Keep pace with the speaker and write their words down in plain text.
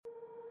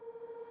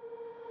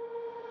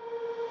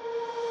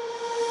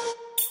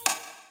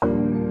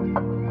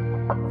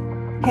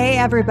Hey,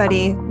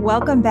 everybody.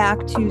 Welcome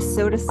back to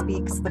Soda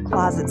Speaks, the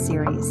Closet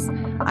series.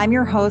 I'm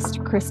your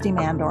host, Christy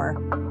Mandor.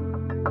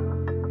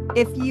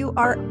 If you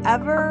are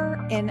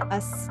ever in a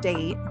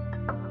state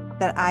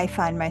that I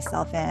find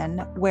myself in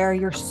where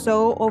you're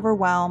so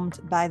overwhelmed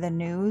by the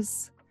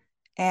news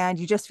and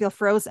you just feel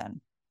frozen,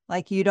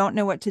 like you don't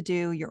know what to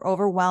do, you're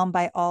overwhelmed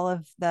by all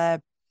of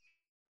the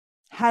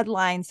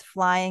headlines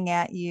flying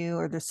at you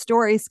or the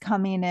stories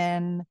coming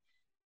in,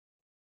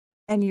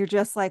 and you're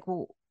just like,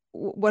 well,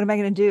 what am I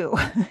going to do?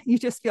 You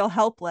just feel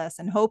helpless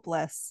and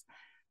hopeless.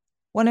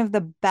 One of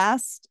the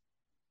best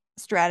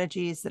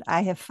strategies that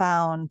I have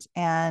found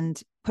and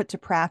put to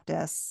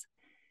practice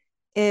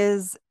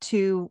is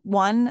to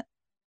one,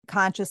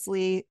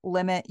 consciously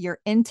limit your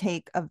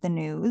intake of the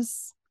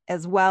news,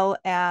 as well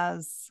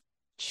as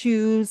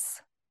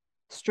choose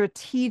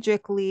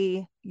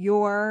strategically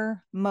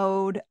your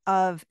mode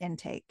of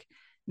intake,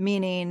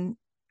 meaning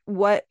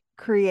what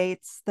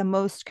creates the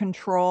most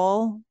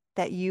control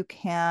that you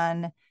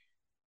can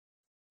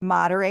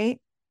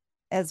moderate,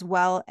 as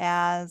well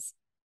as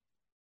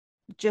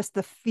just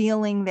the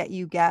feeling that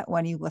you get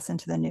when you listen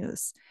to the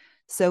news.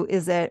 So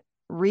is it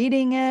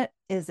reading it?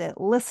 Is it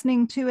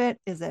listening to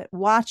it? Is it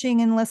watching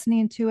and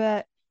listening to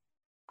it?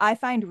 I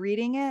find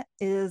reading it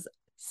is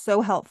so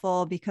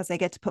helpful because I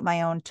get to put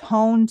my own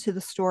tone to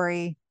the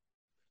story.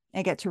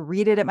 I get to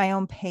read it at my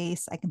own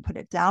pace. I can put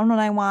it down when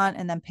I want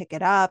and then pick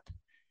it up.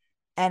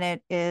 And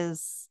it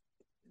is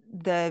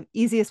the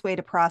easiest way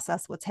to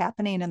process what's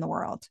happening in the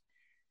world.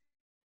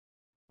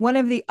 One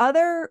of the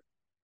other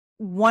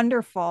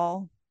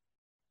wonderful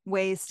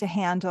ways to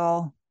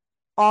handle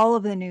all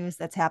of the news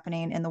that's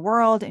happening in the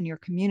world, in your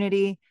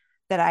community,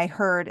 that I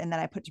heard and that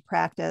I put to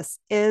practice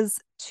is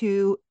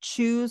to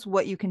choose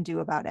what you can do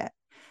about it.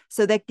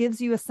 So that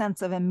gives you a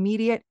sense of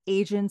immediate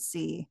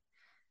agency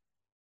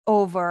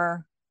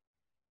over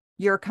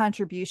your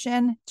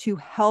contribution to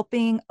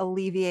helping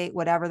alleviate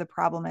whatever the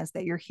problem is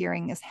that you're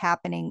hearing is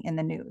happening in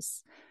the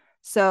news.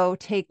 So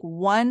take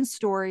one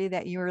story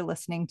that you're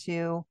listening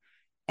to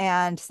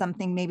and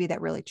something maybe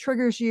that really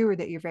triggers you or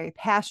that you're very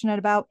passionate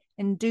about,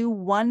 and do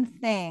one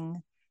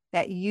thing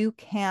that you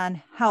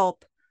can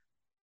help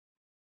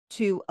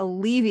to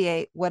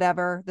alleviate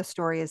whatever the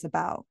story is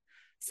about.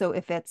 So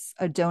if it's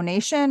a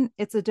donation,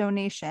 it's a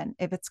donation.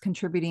 If it's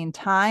contributing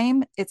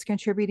time, it's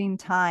contributing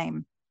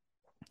time.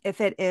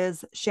 If it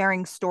is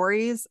sharing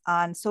stories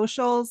on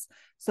socials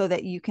so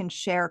that you can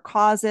share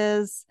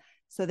causes,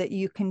 so that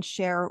you can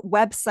share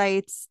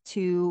websites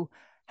to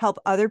help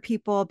other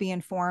people be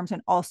informed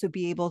and also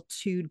be able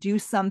to do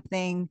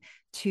something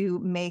to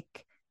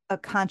make a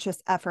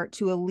conscious effort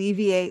to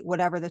alleviate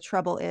whatever the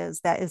trouble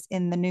is that is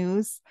in the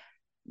news,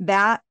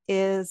 that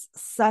is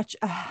such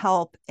a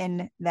help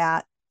in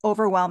that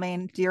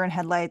overwhelming deer in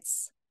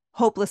headlights,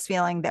 hopeless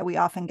feeling that we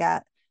often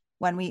get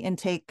when we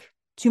intake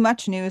too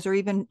much news or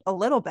even a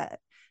little bit.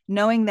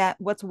 Knowing that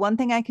what's one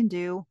thing I can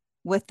do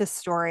with this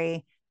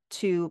story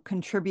to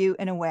contribute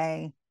in a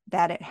way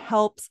that it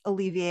helps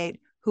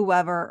alleviate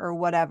whoever or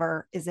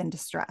whatever is in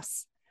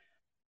distress.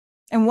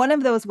 And one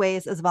of those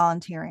ways is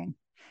volunteering.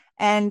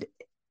 And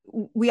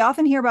we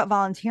often hear about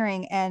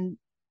volunteering, and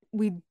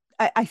we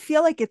I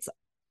feel like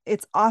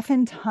it's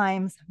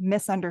oftentimes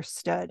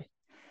misunderstood.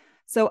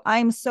 So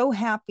I'm so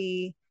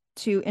happy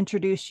to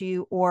introduce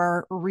you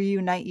or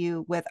reunite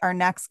you with our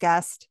next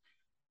guest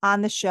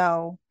on the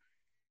show.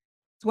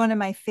 It's one of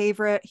my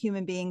favorite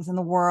human beings in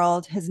the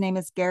world. His name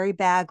is Gary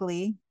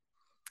Bagley.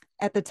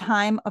 At the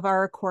time of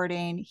our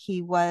recording,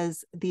 he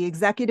was the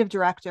executive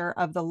director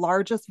of the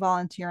largest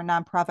volunteer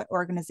nonprofit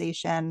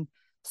organization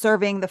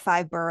serving the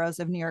 5 boroughs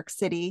of New York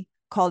City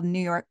called New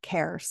York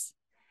Cares.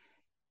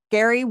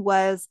 Gary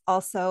was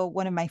also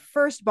one of my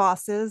first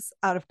bosses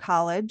out of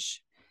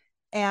college,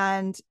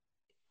 and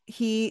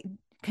he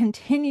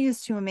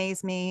continues to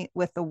amaze me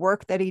with the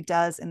work that he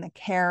does and the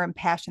care and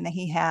passion that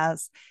he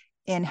has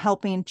in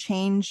helping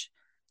change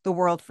the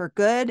world for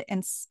good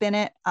and spin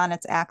it on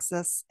its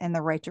axis in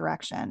the right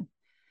direction.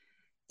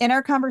 In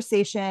our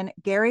conversation,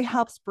 Gary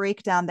helps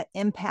break down the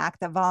impact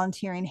that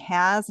volunteering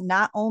has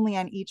not only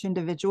on each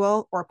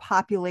individual or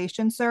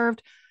population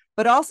served,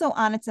 but also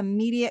on its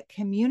immediate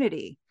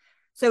community.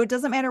 So it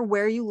doesn't matter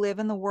where you live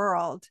in the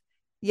world.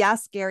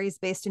 Yes, Gary's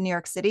based in New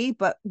York City,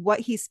 but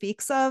what he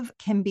speaks of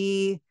can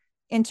be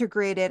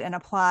integrated and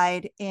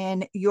applied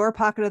in your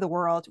pocket of the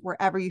world,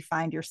 wherever you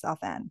find yourself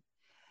in.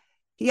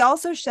 He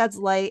also sheds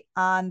light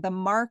on the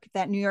mark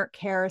that New York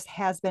Cares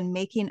has been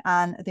making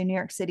on the New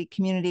York City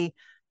community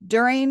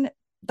during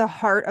the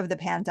heart of the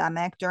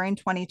pandemic, during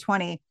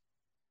 2020,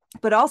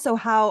 but also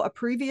how a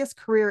previous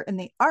career in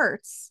the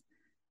arts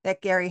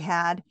that Gary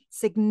had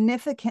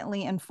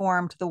significantly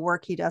informed the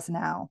work he does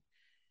now,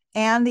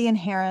 and the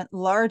inherent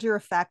larger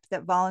effect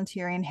that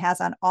volunteering has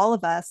on all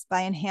of us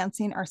by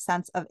enhancing our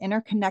sense of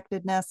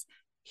interconnectedness,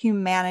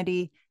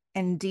 humanity,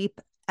 and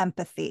deep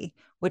empathy,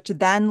 which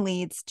then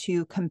leads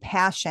to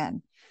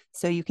compassion.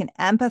 So you can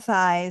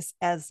empathize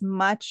as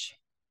much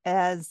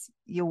as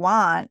you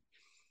want,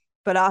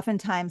 but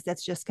oftentimes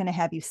that's just going to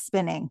have you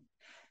spinning.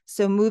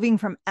 So moving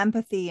from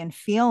empathy and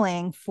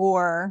feeling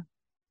for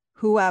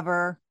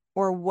whoever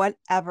or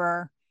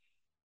whatever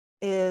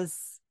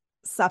is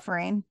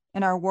suffering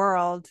in our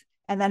world,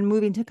 and then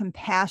moving to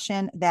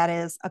compassion that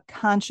is a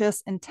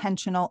conscious,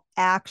 intentional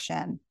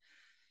action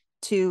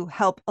to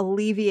help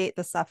alleviate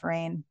the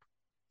suffering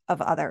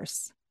of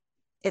others.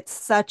 It's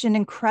such an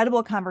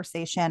incredible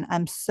conversation.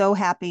 I'm so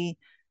happy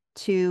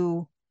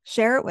to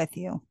share it with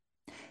you.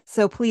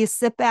 So please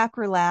sit back,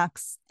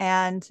 relax,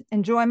 and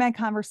enjoy my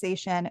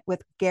conversation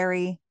with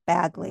Gary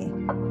Bagley.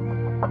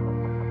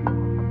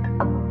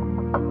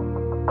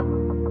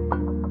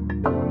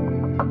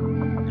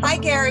 Hi,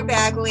 Gary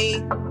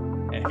Bagley.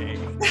 Hey,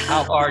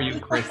 how are you,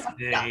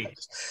 Christy?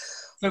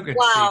 So good to see you.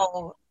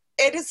 Wow.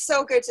 It is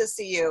so good to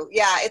see you.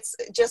 Yeah, it's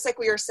just like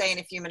we were saying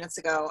a few minutes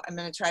ago. I'm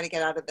going to try to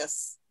get out of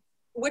this,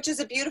 which is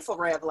a beautiful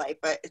ray of light,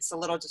 but it's a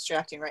little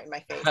distracting right in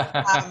my face.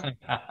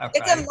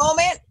 It's a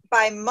moment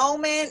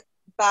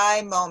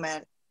by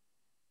moment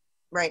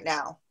right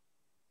now.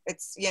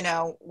 It's,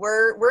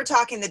 we're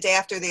talking the day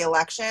after the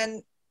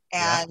election,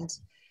 and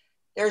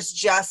there's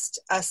just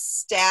a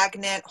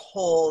stagnant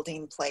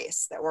holding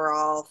place that we're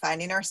all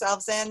finding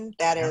ourselves in.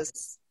 That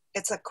is,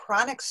 it's a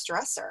chronic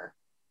stressor.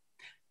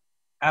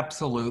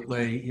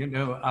 Absolutely.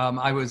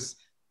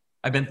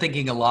 I've been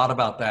thinking a lot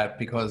about that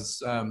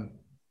because,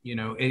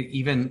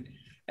 even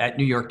at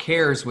New York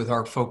Cares with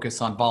our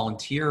focus on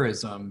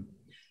volunteerism,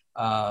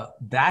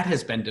 that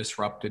has been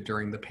disrupted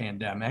during the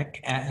pandemic.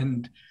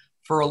 And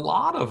for a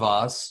lot of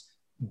us,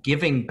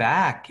 giving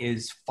back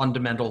is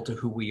fundamental to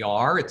who we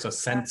are. It's a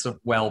sense of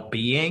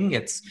well-being.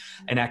 It's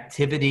an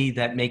activity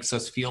that makes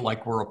us feel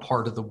like we're a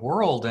part of the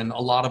world. And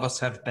a lot of us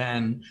have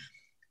been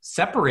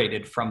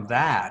separated from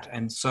that.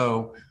 And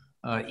so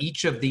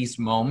each of these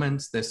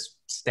moments, this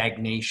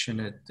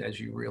stagnation, as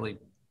you really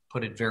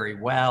put it very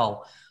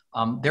well,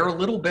 they're a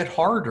little bit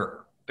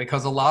harder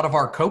because a lot of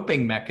our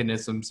coping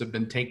mechanisms have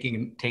been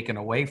taken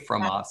away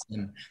from us.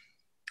 And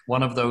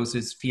one of those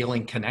is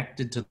feeling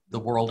connected to the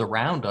world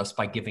around us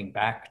by giving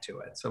back to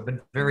it. So it's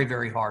been very,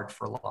 very hard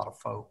for a lot of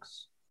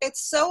folks.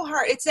 It's so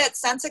hard. It's that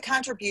sense of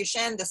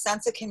contribution, the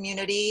sense of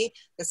community,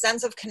 the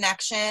sense of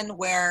connection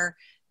where,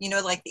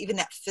 like even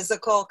that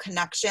physical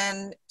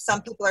connection.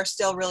 Some people are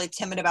still really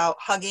timid about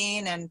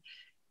hugging and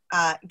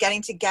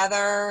getting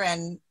together.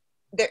 And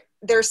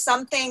there's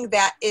something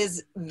that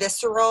is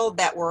visceral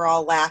that we're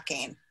all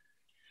lacking.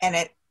 And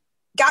it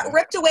got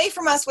ripped away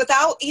from us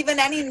without even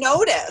any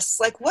notice.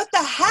 Like, what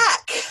the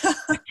heck?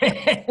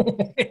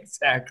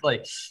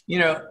 Exactly.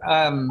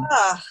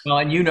 Well,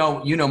 and you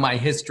know my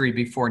history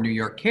before New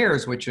York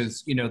Cares, which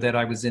is, that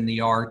I was in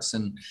the arts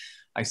and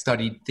I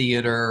studied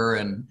theater,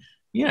 and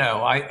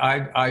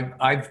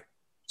I've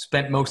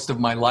spent most of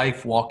my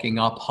life walking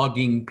up,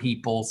 hugging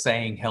people,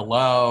 saying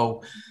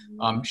hello,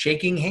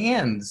 shaking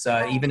hands,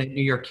 even at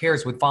New York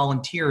Cares with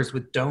volunteers,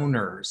 with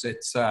donors.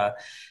 It's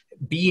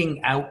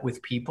being out with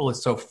people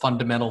is so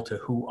fundamental to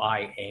who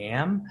I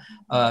am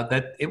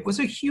that it was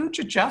a huge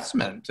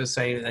adjustment to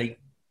say, like,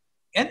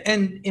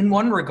 and in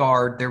one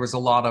regard, there was a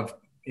lot of,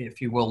 if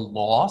you will,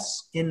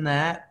 loss in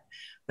that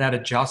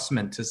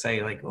adjustment to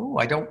say, like, oh,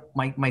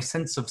 my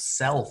sense of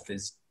self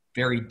is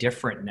very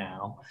different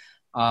now.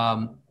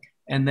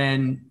 And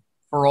then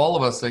for all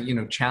of us,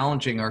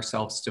 challenging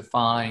ourselves to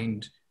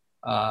find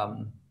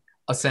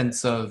a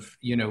sense of,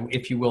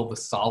 if you will, the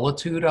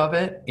solitude of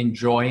it,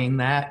 enjoying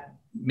that,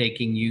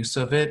 making use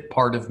of it.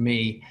 Part of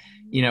me,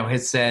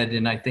 has said,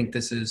 and I think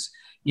this is,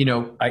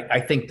 I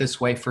think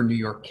this way for New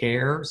York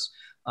Cares.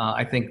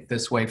 I think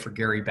this way for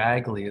Gary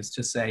Bagley is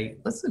to say,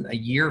 listen, a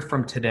year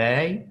from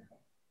today,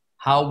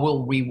 how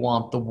will we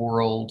want the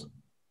world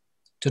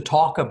to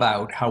talk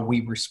about how we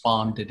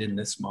responded in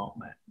this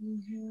moment,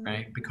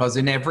 right? Because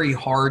in every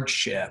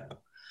hardship,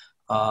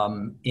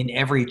 in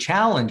every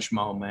challenge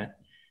moment,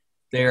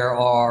 there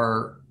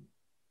are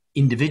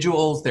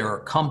individuals, there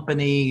are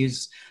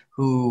companies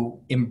who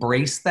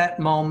embrace that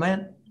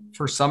moment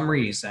for some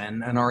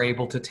reason and are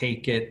able to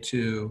take it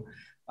to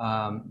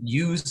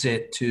use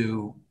it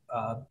to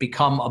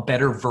become a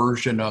better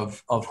version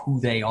of who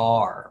they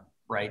are,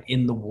 right,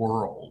 in the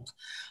world.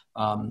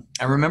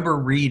 I remember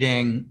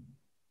reading,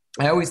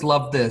 I always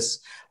loved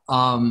this,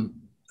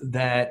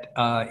 that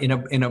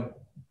in a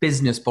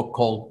business book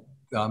called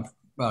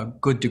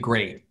Good to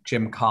Great,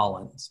 Jim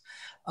Collins.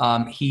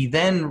 He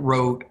then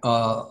wrote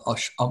a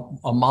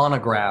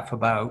monograph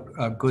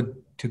about good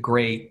to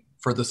great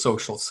for the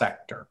social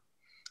sector,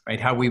 right?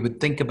 How we would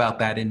think about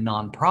that in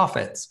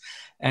nonprofits.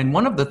 And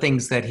one of the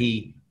things that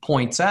he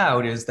points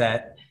out is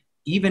that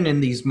even in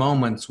these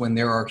moments when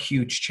there are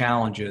huge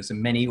challenges and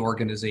many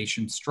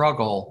organizations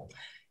struggle,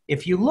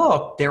 if you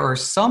look, there are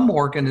some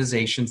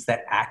organizations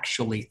that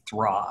actually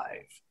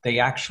thrive. They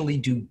actually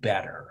do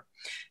better.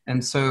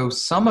 And so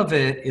some of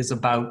it is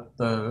about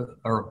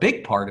or a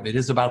big part of it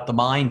is about the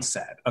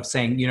mindset of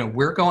saying,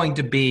 we're going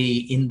to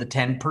be in the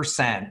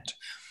 10%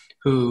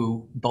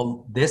 who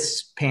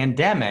this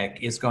pandemic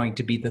is going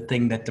to be the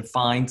thing that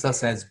defines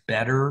us as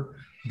better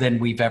than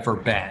we've ever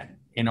been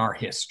in our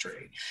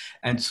history.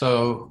 And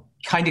so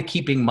kind of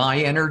keeping my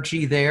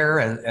energy there,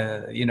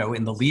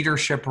 in the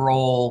leadership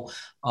role,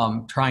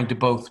 trying to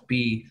both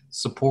be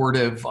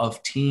supportive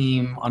of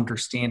team,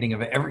 understanding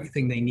of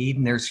everything they need.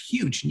 And there's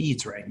huge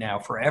needs right now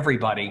for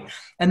everybody.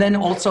 And then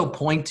also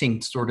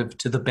pointing sort of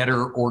to the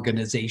better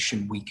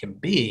organization we can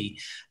be,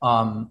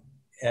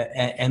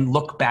 and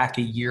look back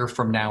a year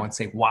from now and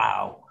say,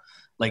 wow,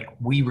 like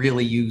we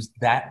really used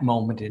that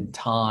moment in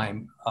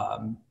time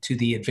to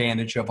the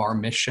advantage of our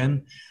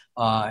mission.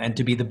 And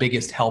to be the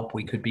biggest help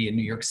we could be in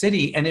New York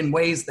City, and in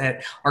ways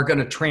that are going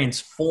to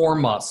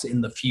transform us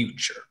in the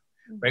future,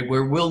 right?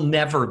 Where we'll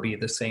never be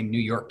the same New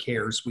York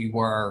Cares we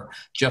were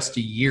just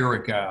a year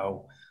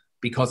ago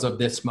because of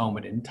this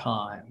moment in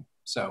time.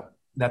 So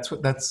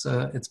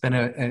it's been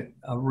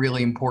a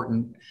really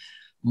important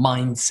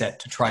mindset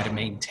to try to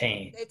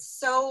maintain. It's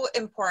so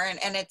important,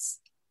 and it's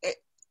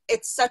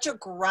such a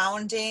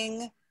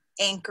grounding,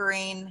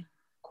 anchoring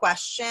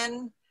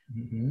question.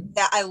 Mm-hmm.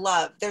 That I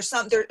love.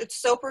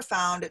 It's so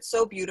profound. It's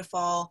so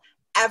beautiful.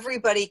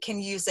 Everybody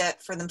can use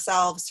it for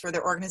themselves, for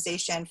their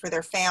organization, for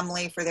their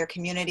family, for their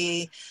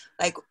community.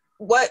 Like,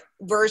 what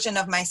version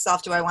of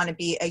myself do I want to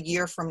be a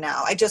year from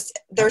now?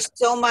 There's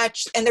so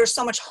much, and there's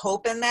so much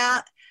hope in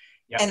that.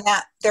 Yep. And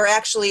that there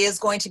actually is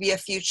going to be a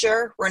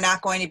future. We're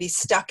not going to be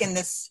stuck in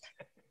this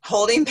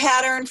holding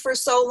pattern for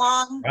so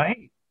long.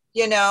 Right.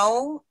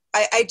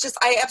 I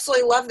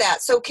absolutely love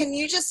that. So can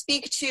you just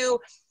speak to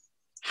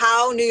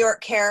how New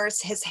York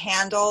Cares has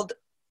handled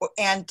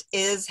and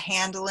is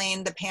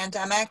handling the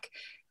pandemic,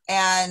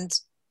 and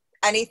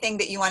anything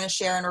that you want to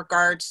share in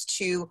regards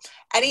to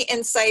any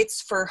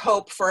insights for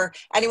hope for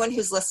anyone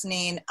who's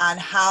listening on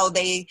how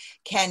they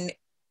can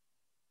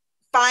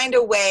find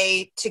a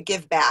way to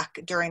give back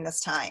during this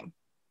time?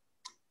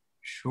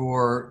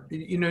 Sure.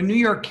 New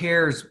York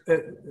Cares,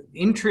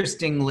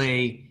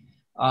 interestingly,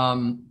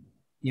 I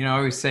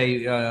always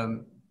say,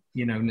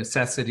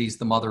 necessity is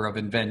the mother of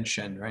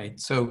invention, right?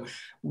 So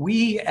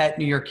we at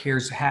New York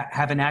Cares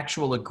have an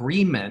actual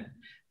agreement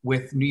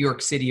with New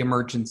York City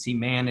Emergency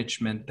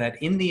Management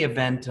that in the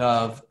event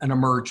of an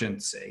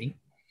emergency,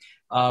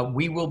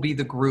 we will be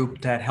the group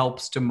that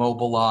helps to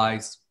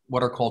mobilize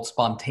what are called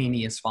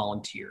spontaneous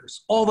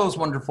volunteers. All those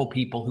wonderful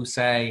people who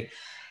say,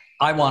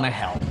 I want to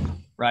help,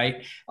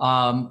 right?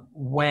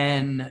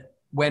 When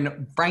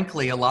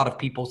frankly, a lot of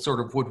people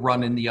sort of would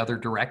run in the other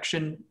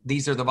direction,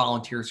 these are the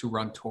volunteers who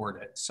run toward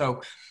it.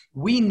 So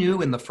we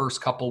knew in the first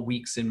couple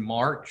weeks in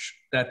March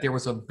that there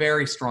was a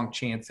very strong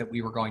chance that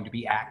we were going to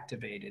be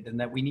activated, and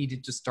that we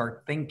needed to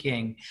start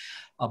thinking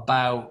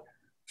about,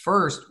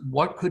 first,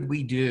 what could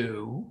we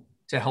do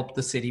to help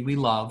the city we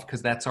love,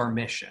 because that's our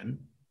mission.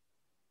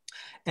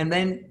 And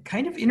then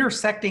kind of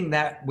intersecting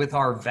that with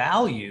our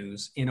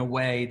values in a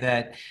way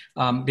that,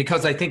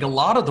 because I think a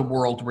lot of the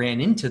world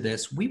ran into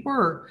this,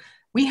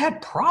 we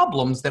had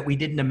problems that we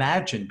didn't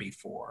imagine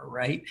before,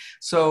 right?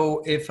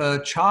 So if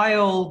a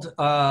child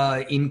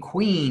in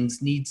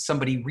Queens needs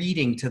somebody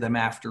reading to them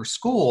after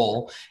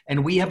school,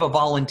 and we have a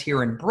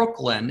volunteer in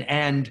Brooklyn,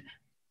 and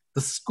the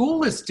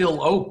school is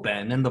still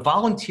open and the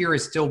volunteer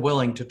is still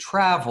willing to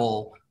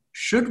travel,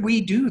 should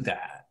we do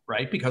that?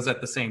 Right? Because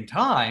at the same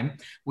time,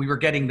 we were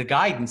getting the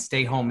guidance,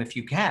 stay home if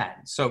you can.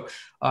 So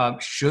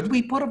should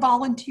we put a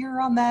volunteer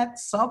on that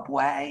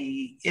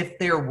subway? If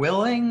they're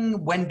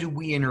willing, when do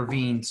we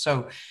intervene?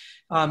 So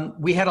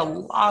we had a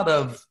lot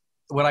of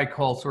what I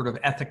call sort of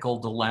ethical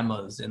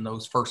dilemmas in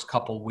those first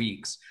couple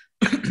weeks.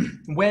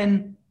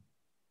 When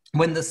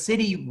the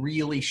city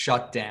really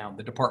shut down,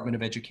 the Department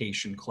of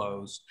Education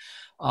closed,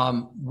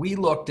 we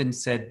looked and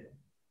said,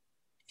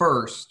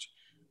 first,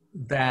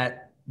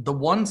 that the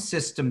one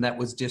system that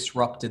was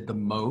disrupted the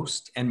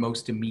most and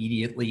most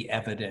immediately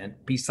evident,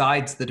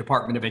 besides the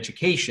Department of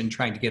Education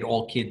trying to get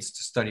all kids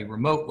to study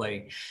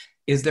remotely,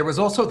 is there was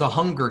also the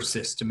hunger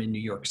system in New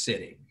York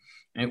City.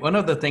 And one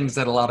of the things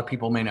that a lot of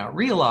people may not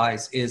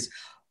realize is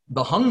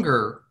the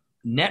hunger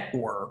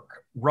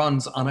network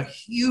runs on a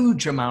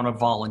huge amount of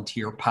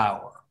volunteer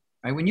power.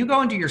 Right? When you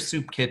go into your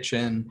soup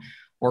kitchen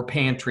or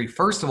pantry,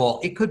 first of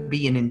all, it could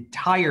be an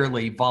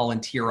entirely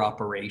volunteer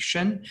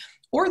operation,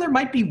 or there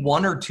might be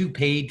one or two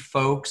paid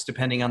folks,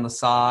 depending on the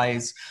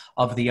size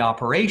of the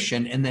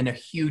operation, and then a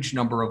huge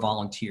number of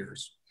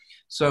volunteers.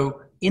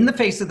 So in the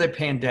face of the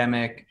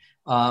pandemic,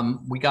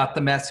 we got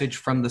the message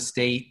from the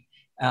state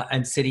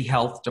and city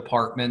health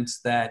departments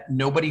that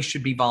nobody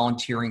should be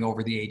volunteering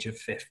over the age of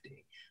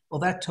 50.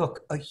 Well, that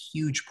took a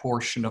huge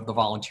portion of the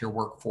volunteer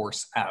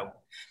workforce out.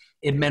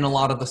 It meant a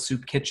lot of the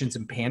soup kitchens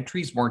and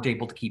pantries weren't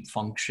able to keep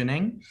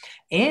functioning.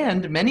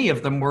 And many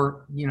of them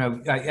were,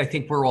 I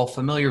think we're all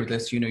familiar with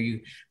this,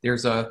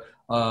 there's a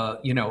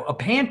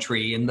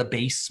pantry in the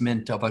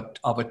basement of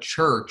a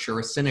church or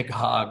a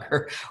synagogue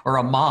or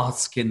a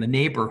mosque in the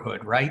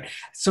neighborhood, right?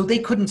 So they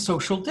couldn't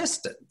social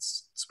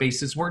distance.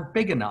 Spaces weren't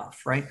big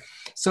enough, right?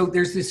 So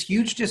there's this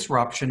huge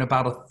disruption.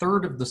 About a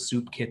third of the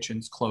soup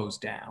kitchens closed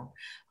down.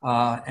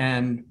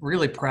 And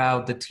really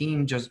proud, the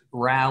team just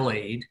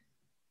rallied.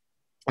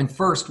 And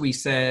first we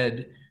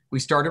said, We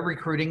started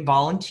recruiting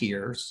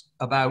volunteers.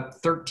 About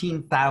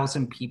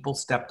 13,000 people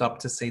stepped up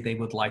to say they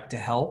would like to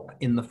help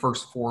in the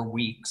first 4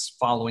 weeks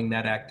following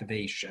that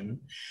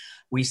activation.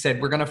 We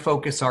said we're going to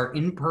focus our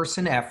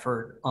in-person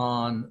effort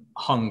on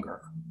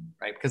hunger,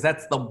 right? Because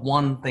that's the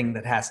one thing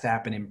that has to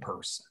happen in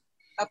person.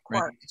 Of right?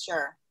 course,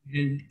 sure.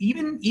 And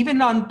even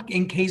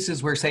in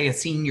cases where, say, a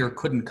senior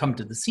couldn't come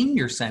to the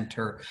senior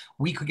center,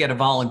 we could get a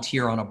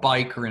volunteer on a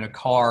bike or in a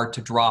car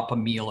to drop a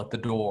meal at the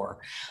door.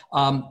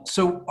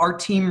 So our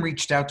team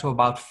reached out to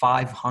about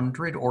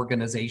 500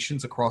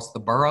 organizations across the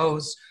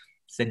boroughs,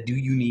 said, do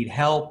you need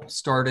help?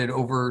 Started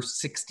over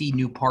 60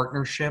 new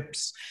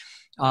partnerships.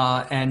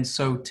 And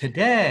so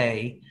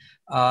today,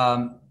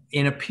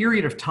 in a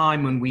period of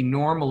time when we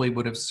normally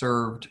would have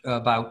served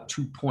about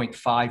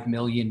 2.5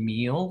 million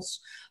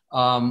meals,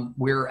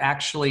 we're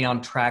actually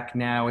on track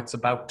now. It's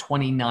about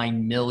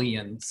 29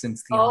 million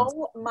since the onset.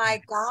 Oh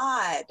my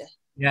God.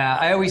 Yeah,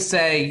 I always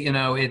say,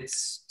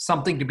 it's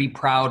something to be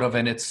proud of,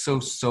 and it's so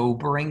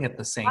sobering at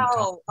the same time.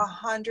 Oh,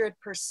 100%.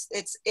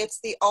 It's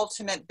the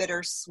ultimate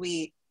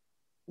bittersweet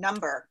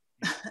number.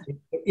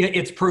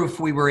 It's proof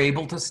we were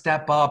able to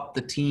step up.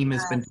 The team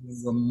has been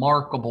doing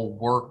remarkable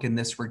work in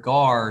this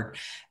regard.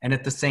 And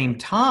at the same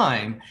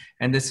time,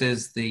 and this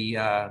is the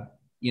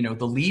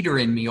leader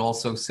in me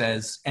also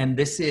says, and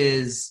this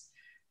is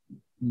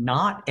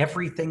not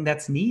everything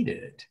that's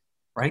needed,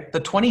 right? The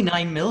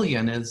 29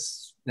 million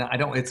it's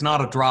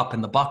not a drop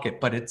in the bucket,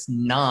 but it's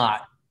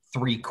not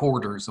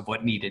 3/4 of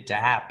what needed to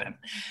happen.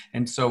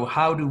 And so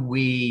how do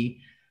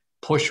we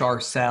push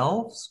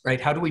ourselves,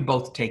 right? How do we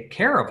both take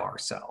care of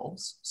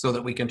ourselves so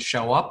that we can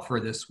show up for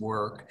this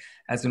work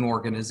as an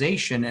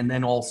organization and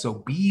then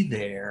also be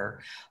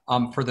there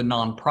for the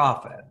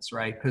nonprofits,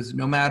 right? Because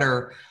no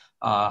matter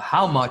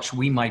how much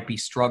we might be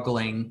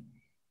struggling,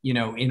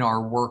 in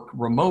our work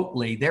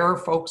remotely, there are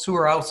folks who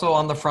are also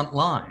on the front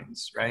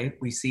lines, right?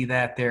 We see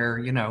that they're,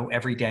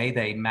 every day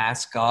they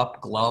mask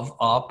up, glove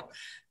up,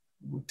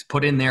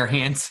 put in their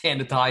hand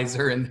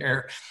sanitizer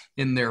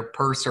in their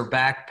purse or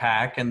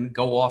backpack and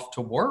go off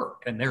to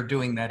work. And they're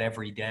doing that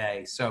every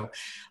day. So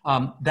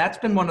that's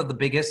been one of the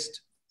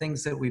biggest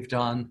things that we've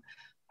done.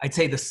 I'd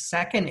say the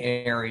second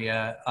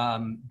area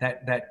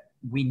that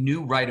we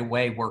knew right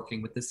away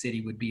working with the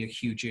city would be a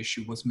huge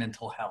issue was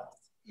mental health.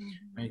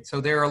 Mm-hmm. Right.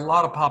 So there are a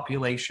lot of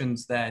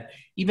populations that,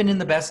 even in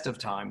the best of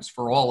times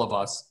for all of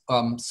us,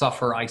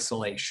 suffer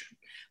isolation.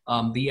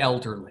 The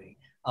elderly,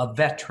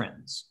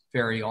 veterans,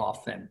 very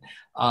often,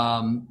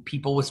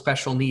 people with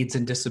special needs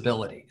and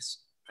disabilities,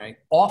 right?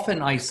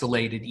 Often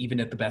isolated even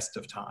at the best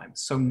of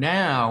times. So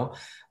now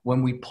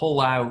when we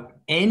pull out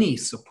any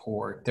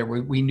support,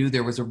 we knew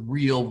there was a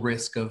real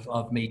risk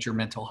of major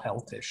mental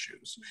health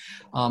issues.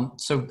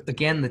 So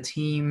again, the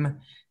team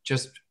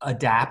just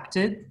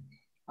adapted,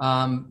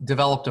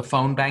 developed a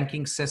phone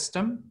banking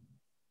system.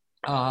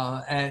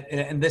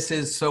 And this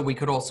is so we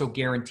could also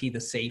guarantee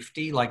the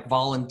safety, like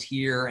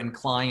volunteer and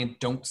client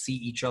don't see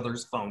each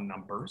other's phone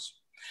numbers,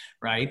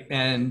 right?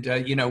 And,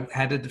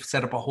 had to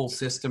set up a whole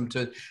system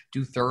to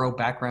do thorough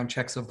background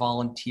checks of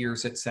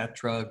volunteers, et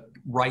cetera,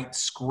 write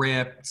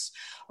scripts,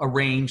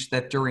 arrange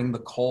that during the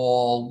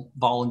call,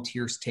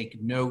 volunteers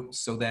take notes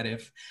so that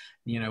if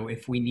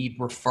we need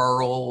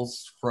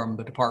referrals from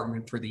the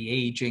Department for the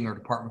Aging or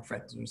Department for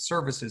Veterans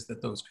Services,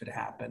 that those could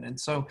happen. And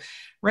so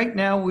right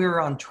now we're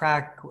on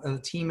track. The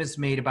team has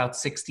made about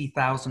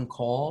 60,000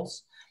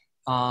 calls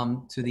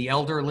to the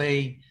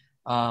elderly,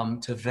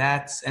 to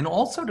vets, and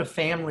also to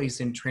families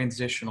in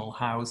transitional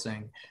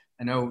housing.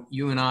 I know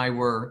you and I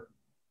were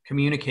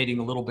communicating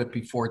a little bit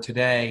before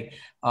today.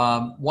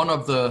 One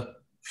of the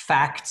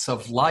facts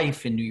of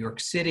life in New York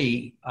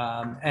City,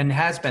 and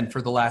has been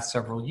for the last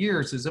several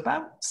years, is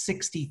about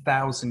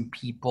 60,000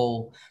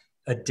 people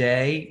a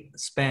day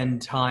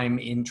spend time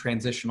in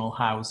transitional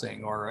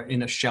housing or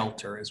in a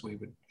shelter, as we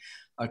would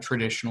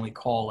traditionally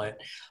call it.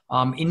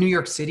 In New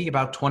York City,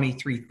 about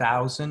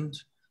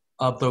 23,000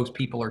 of those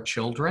people are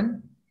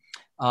children.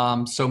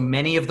 So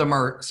many of them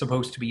are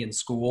supposed to be in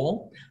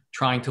school,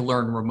 trying to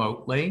learn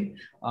remotely.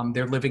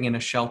 They're living in a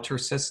shelter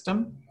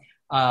system.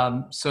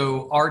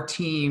 So our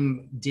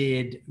team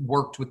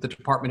worked with the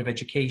Department of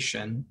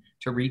Education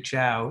to reach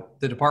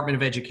out. The Department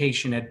of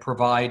Education had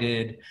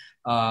provided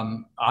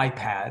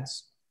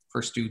iPads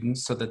for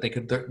students so that they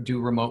could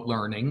do remote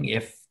learning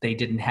if they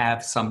didn't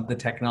have the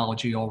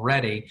technology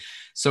already.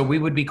 So we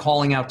would be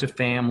calling out to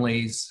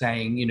families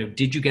saying,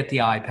 did you get the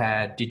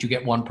iPad? Did you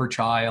get one per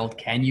child?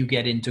 Can you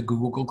get into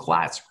Google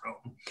Classroom?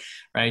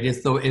 Right?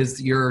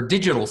 Is your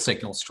digital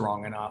signal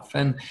strong enough?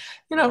 And,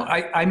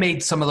 I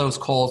made some of those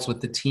calls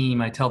with the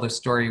team. I tell this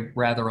story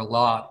rather a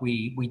lot.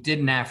 We did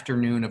an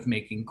afternoon of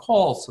making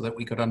calls so that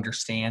we could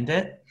understand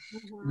it,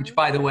 which,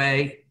 by the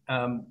way,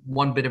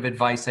 one bit of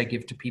advice I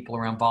give to people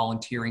around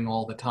volunteering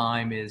all the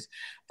time is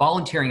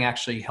volunteering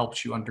actually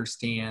helps you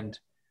understand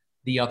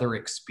the other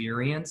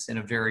experience in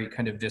a very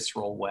kind of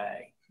visceral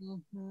way.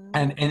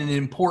 and in an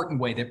important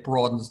way that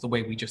broadens the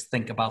way we just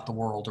think about the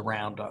world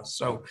around us.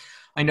 So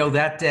I know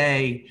that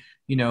day,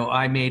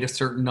 I made a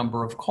certain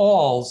number of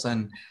calls,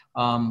 and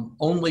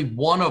only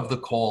one of the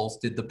calls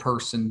did the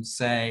person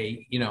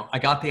say, I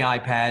got the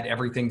iPad,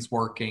 everything's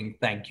working,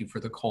 thank you for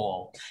the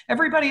call.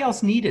 Everybody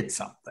else needed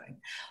something.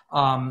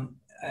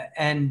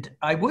 And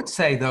I would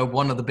say, though,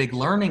 one of the big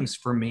learnings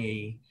for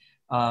me,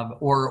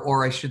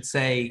 or I should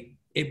say,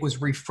 it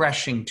was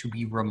refreshing to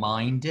be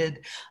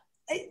reminded.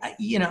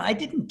 I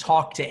didn't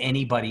talk to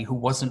anybody who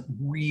wasn't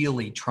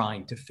really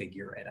trying to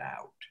figure it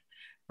out,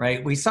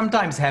 right? We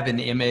sometimes have an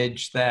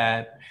image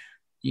that,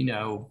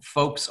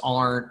 folks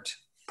aren't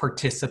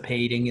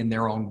participating in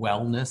their own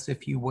wellness,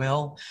 if you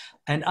will.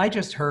 And I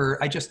just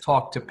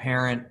talked to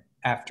parent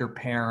after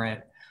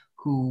parent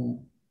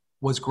who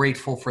was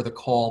grateful for the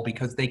call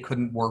because they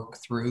couldn't work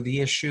through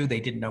the issue.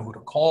 They didn't know who to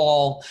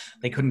call.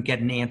 They couldn't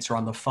get an answer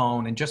on the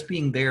phone. And just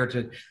being there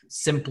to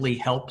simply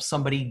help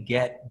somebody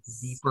get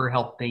deeper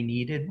help they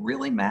needed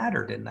really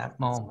mattered in that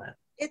moment.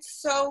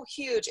 It's so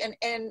huge.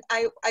 And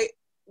I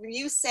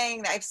you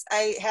saying that,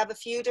 I have a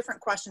few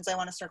different questions I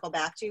want to circle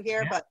back to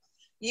here, but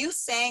you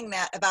saying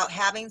that about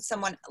having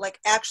someone, like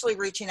actually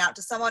reaching out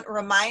to someone,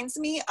 reminds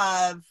me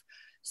of,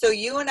 so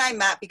you and I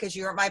met because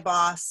you were my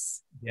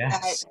boss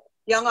at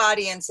Young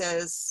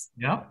Audiences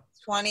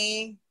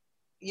 20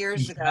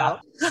 years ago.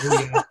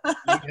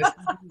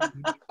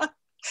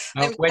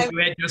 When you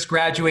had just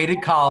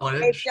graduated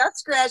college. I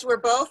just graduated. We're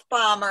both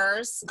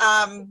bombers.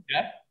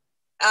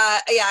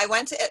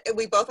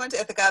 We both went to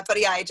Ithaca, but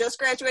I just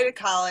graduated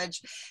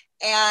college.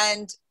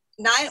 And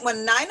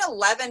when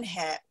 9/11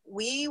 hit,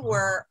 we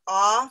were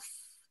off.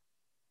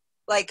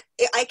 Like,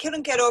 I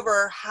couldn't get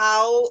over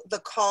how the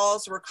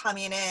calls were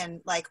coming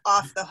in, like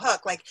off the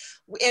hook. Like,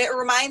 it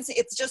reminds me,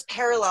 it's just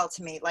parallel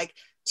to me. Like,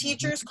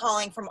 teachers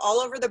calling from all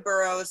over the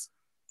boroughs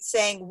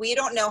saying, we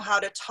don't know how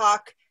to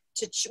talk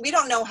we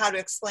don't know how to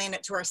explain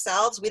it to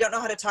ourselves. We don't know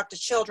how to talk to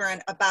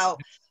children about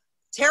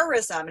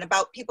terrorism and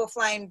about people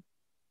flying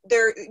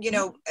their,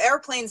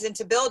 airplanes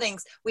into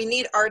buildings. We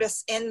need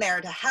artists in there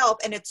to help.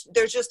 And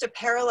there's just a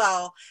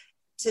parallel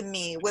to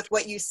me with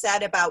what you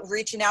said about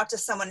reaching out to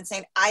someone and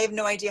saying, I have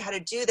no idea how to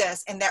do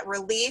this. And that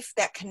relief,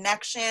 that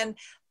connection,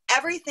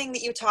 everything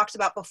that you talked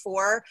about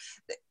before,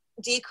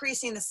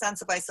 decreasing the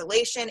sense of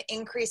isolation,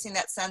 increasing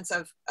that sense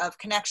of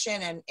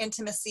connection and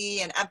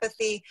intimacy and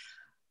empathy,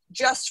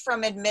 just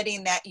from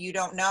admitting that you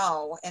don't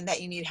know and that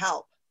you need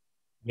help.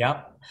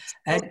 Yep.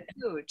 And it's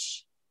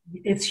huge.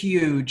 It's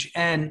huge.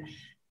 And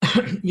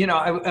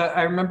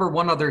I remember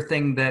one other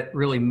thing that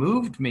really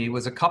moved me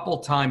was a couple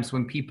times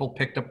when people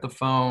picked up the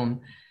phone,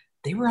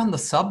 they were on the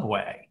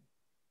subway,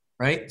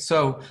 right?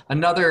 So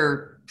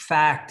another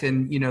fact,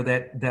 and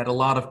that a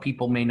lot of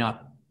people may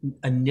not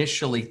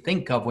initially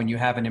think of when you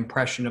have an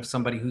impression of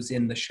somebody who's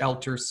in the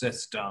shelter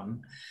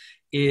system,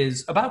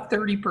 is about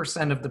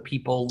 30% of the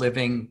people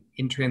living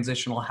in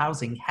transitional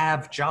housing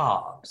have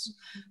jobs.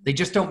 They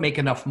just don't make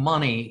enough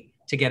money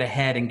to get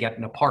ahead and get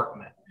an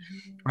apartment,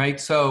 right?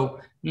 So,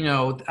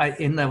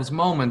 in those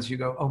moments you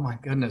go, oh my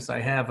goodness, I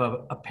have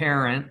a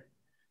parent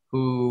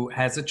who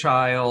has a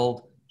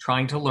child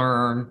trying to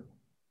learn,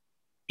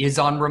 is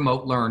on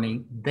remote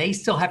learning. They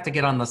still have to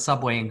get on the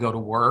subway and go to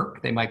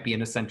work. They might be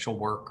an essential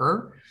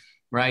worker,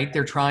 right?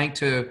 They're trying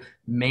to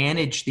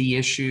manage the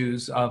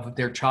issues of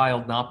their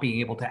child not being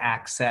able to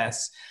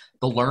access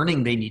the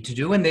learning they need to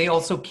do. And they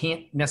also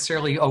can't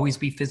necessarily always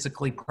be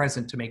physically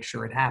present to make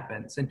sure it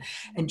happens. And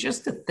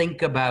just to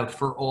think about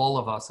for all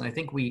of us, and I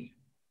think we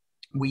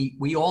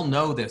all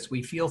know this,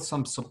 we feel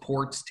some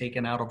supports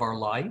taken out of our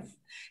life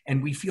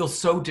and we feel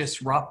so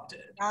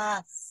disrupted.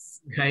 Yes.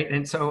 Right.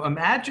 And so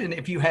imagine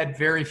if you had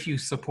very few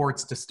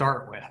supports to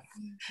start with,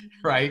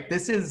 right?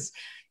 This is,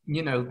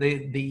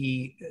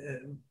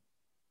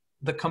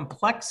 the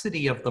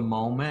complexity of the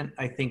moment.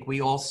 I think we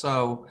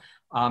also,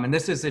 and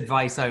this is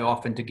advice I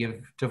often to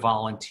give to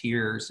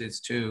volunteers, is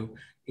to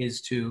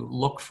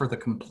look for the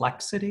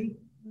complexity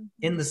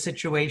in the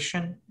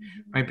situation,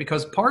 right?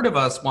 Because part of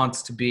us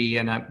wants to be,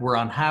 and we're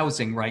on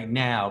housing right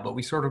now, but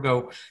we sort of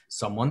go,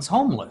 someone's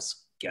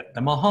homeless, get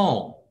them a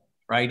home,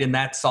 right? And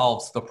that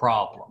solves the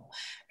problem.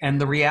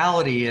 And the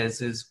reality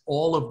is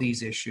all of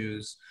these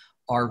issues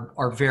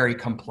are very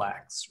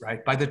complex,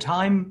 right? By the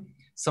time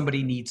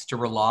somebody needs to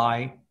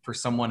rely for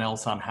someone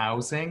else on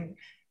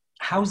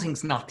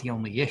housing's not the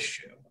only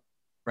issue,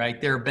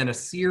 right? There have been a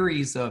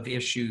series of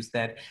issues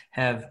that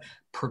have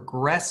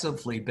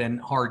progressively been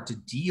hard to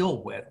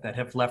deal with that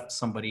have left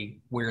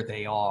somebody where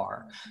they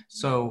are.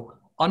 So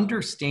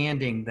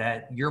understanding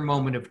that your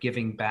moment of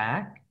giving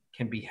back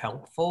can be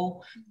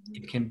helpful.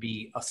 It can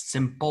be a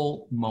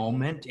simple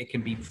moment. It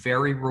can be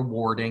very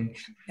rewarding.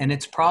 And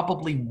it's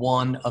probably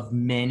one of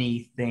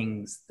many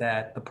things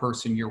that the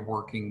person you're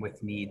working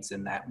with needs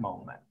in that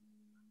moment.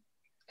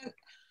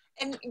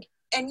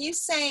 And you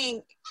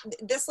saying,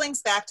 this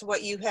links back to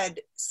what you had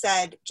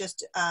said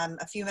just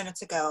a few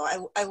minutes ago.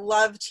 I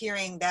loved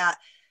hearing that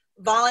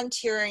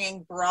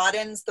volunteering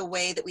broadens the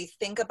way that we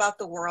think about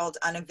the world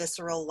on a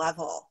visceral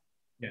level.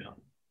 Yeah.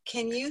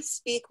 Can you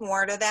speak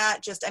more to that?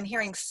 Just, I'm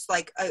hearing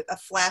like a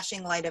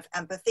flashing light of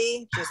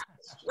empathy, just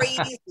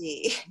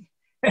crazy.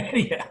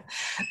 Yeah.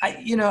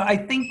 I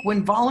think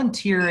when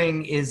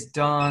volunteering is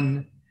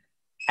done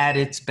at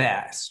its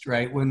best,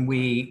 right? When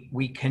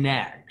we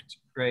connect,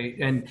 right?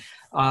 And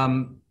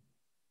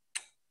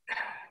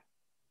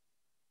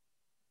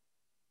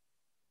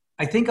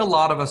I think a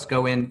lot of us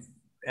go in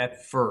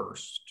at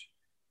first,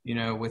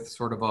 with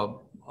sort of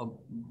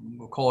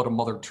we'll call it a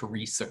Mother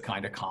Teresa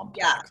kind of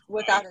complex. Yeah,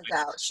 without a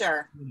doubt,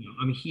 sure.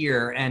 I'm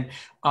here, and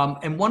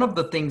one of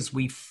the things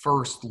we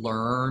first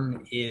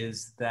learn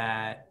is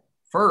that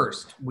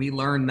first we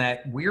learn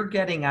that we're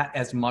getting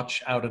as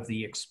much out of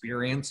the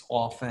experience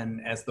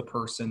often as the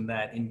person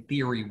that in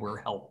theory we're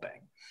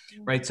helping,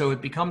 right? So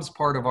it becomes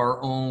part of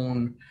our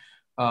own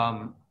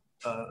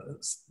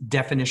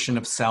definition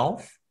of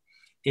self.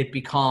 It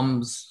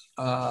becomes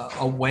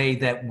a way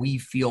that we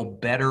feel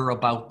better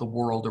about the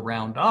world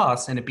around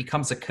us, and it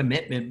becomes a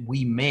commitment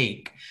we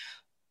make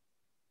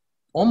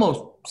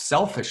almost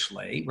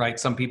selfishly, right?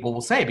 Some people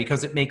will say,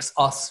 because it makes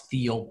us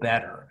feel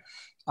better.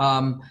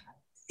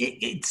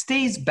 It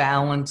stays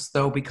balanced,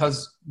 though,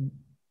 because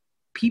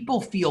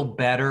people feel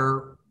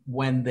better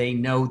when they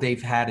know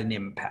they've had an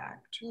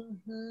impact,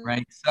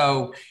 right?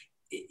 So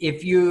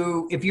if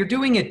you're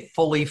doing it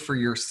fully for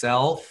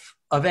yourself,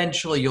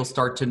 eventually you'll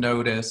start to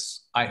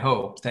notice, I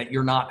hope, that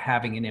you're not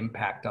having an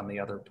impact on the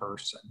other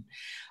person.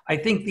 I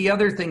think the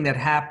other thing that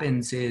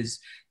happens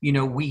is,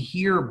 we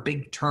hear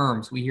big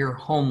terms. We hear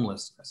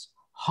homelessness,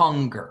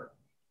 hunger,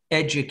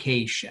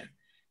 education,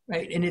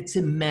 right? And it's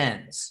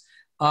immense.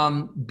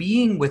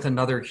 Being with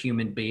another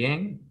human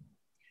being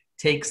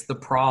takes the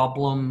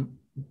problem,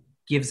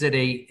 gives it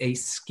a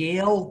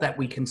scale that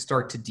we can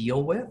start to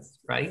deal with,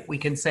 right? We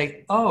can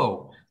say,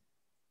 oh,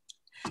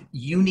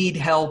 you need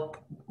help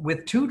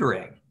with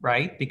tutoring,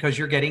 right? Because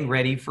you're getting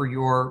ready for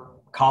your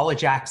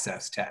college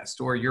access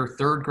test or your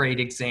third grade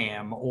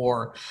exam,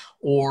 or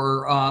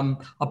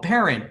a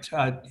parent,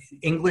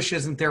 English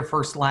isn't their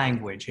first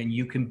language, and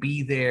you can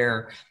be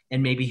there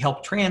and maybe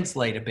help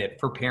translate a bit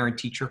for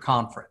parent-teacher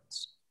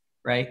conference,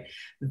 right?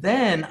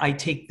 Then I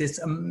take this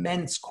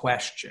immense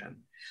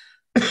question,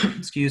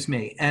 excuse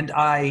me, and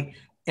I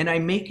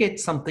make it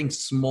something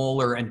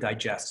smaller and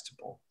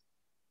digestible.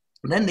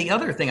 And then the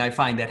other thing I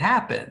find that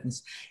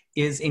happens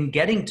is in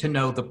getting to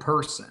know the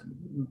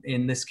person,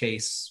 in this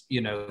case,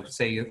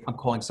 say I'm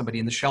calling somebody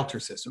in the shelter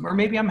system, or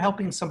maybe I'm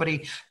helping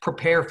somebody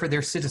prepare for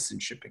their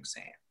citizenship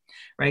exam,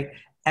 right?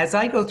 As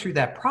I go through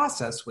that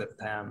process with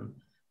them,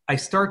 I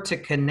start to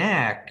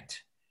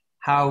connect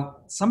how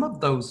some of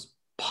those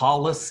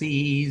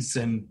policies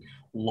and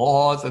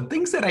laws and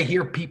things that I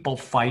hear people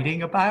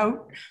fighting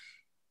about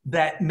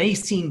that may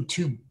seem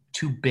too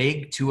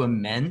big, too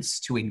immense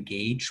to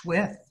engage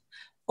with,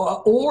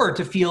 or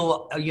to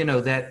feel,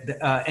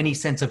 that any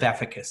sense of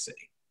efficacy,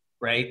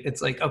 right?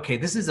 It's like, okay,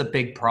 this is a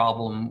big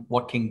problem.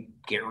 What can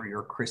Gary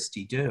or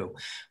Christy do?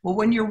 Well,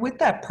 when you're with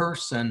that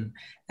person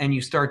and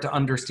you start to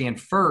understand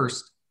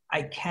first,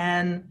 I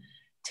can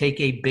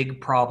take a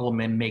big problem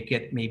and make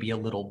it maybe a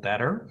little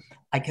better.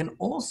 I can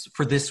also,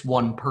 for this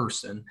one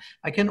person,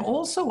 I can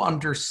also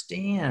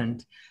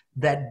understand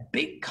that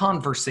big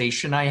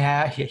conversation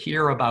I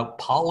hear about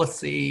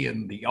policy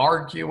and the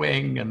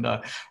arguing and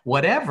the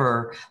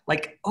whatever,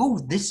 like, oh,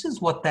 this is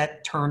what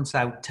that turns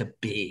out to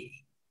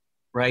be,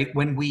 right?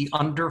 When we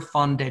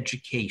underfund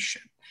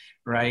education,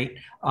 right?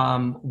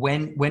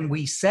 When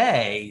we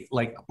say,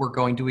 like, we're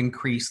going to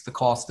increase the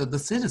cost of the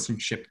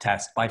citizenship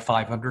test by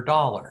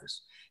 $500,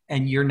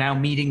 and you're now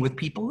meeting with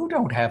people who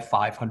don't have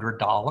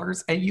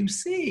 $500, and you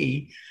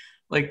see,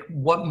 like,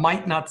 what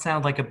might not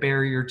sound like a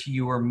barrier to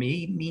you or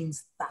me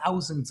means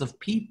thousands of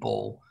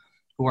people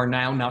who are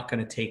now not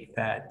going to take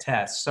that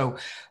test. So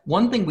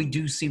one thing we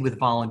do see with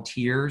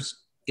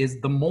volunteers is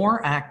the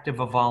more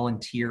active a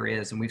volunteer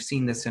is, and we've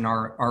seen this in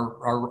our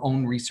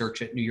own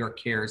research at New York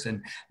Cares,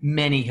 and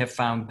many have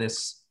found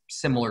this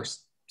similar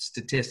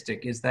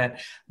statistic, is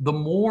that the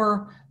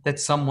more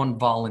that someone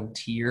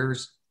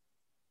volunteers,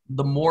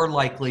 the more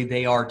likely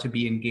they are to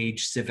be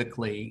engaged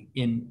civically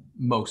in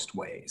most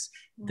ways.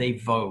 They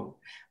vote,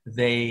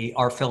 they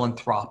are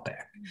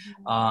philanthropic,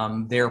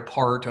 they're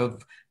part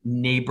of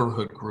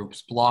neighborhood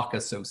groups, block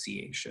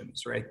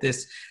associations, right?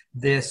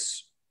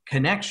 This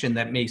connection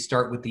that may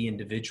start with the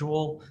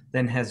individual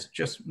then has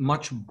just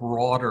much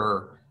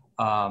broader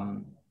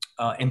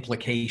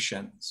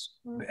implications.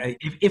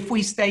 If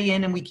we stay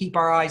in and we keep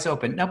our eyes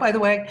open. Now, by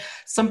the way,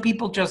 some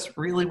people just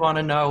really want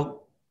to know,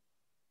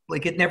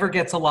 like, it never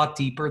gets a lot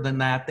deeper than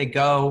that. They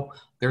go,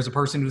 there's a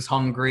person who's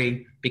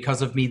hungry.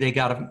 Because of me, they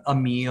got a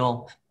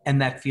meal, and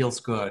that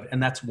feels good,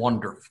 and that's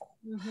wonderful.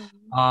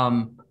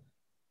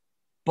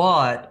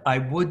 But I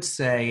would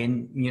say,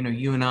 and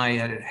you and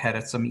I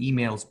had some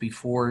emails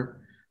before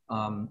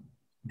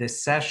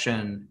this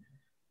session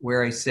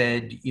where I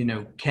said,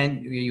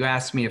 you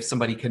asked me if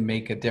somebody can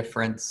make a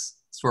difference,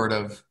 sort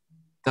of,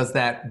 does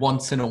that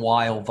once in a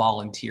while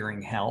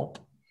volunteering help?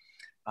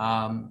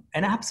 And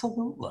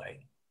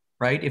absolutely.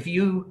 Right? If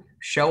you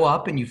show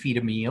up and you feed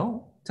a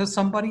meal to to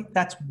somebody,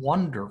 that's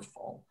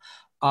wonderful.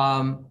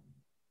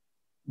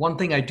 One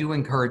thing I do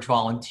encourage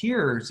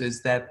volunteers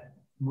is that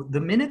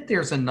the minute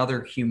there's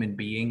another human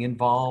being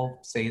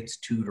involved, say it's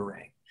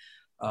tutoring,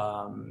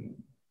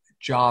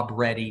 job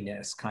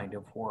readiness kind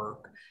of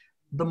work,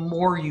 the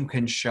more you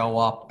can show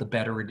up, the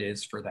better it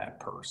is for that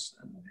person.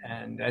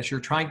 And as you're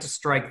trying to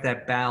strike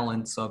that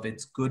balance of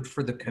it's good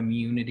for the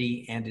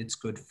community and it's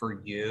good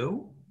for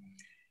you,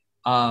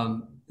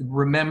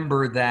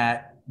 remember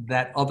that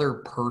that other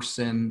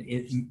person,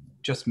 it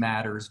just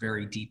matters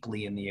very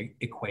deeply in the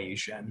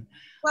equation.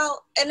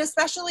 Well, and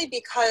especially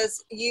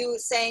because you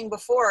saying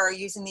before,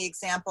 using the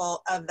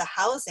example of the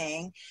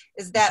housing,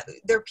 is that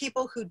there are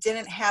people who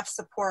didn't have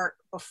support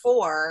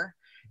before.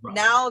 Right.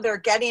 Now they're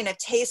getting a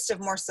taste of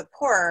more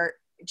support.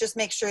 Just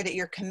make sure that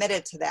you're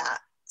committed to that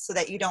so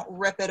that you don't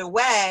rip it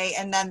away.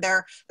 And then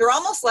they're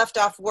almost left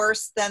off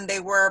worse than they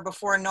were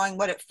before, knowing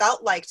what it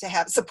felt like to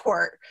have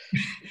support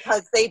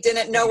because they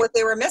didn't know what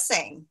they were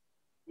missing.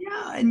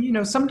 Yeah.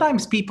 And,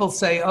 sometimes people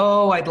say,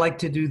 oh, I'd like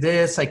to do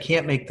this. I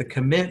can't make the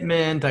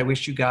commitment. I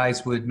wish you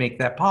guys would make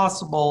that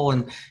possible.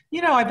 And,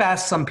 I've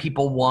asked some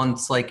people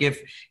once, like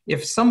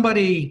if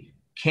somebody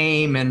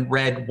came and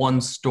read one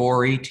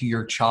story to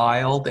your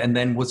child and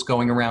then was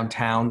going around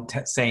town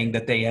saying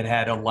that they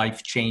had a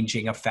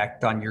life-changing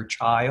effect on your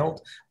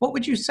child, what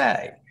would you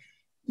say?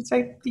 You'd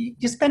say,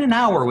 you spend an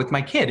hour with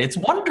my kid. It's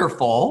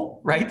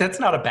wonderful, right? That's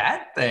not a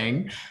bad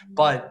thing,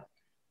 but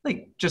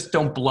just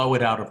don't blow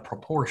it out of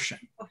proportion.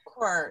 Of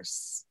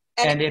course.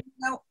 And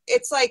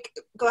it's like,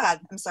 go ahead.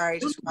 I'm sorry.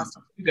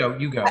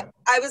 You go.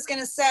 I was going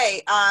to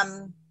say,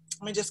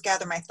 let me just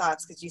gather my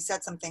thoughts because you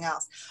said something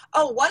else.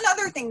 Oh, one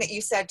other thing that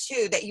you said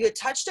too, that you had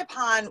touched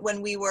upon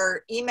when we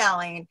were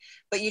emailing,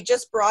 but you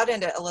just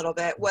broadened it a little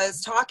bit,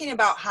 was talking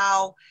about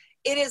how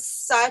it is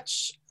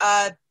such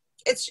a,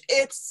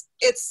 it's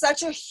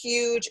such a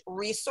huge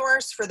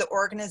resource for the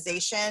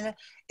organization.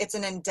 It's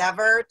an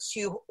endeavor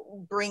to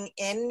bring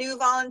in new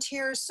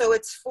volunteers. So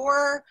it's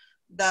for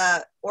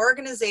the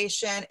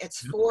organization, it's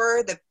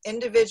for the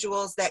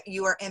individuals that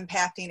you are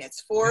impacting,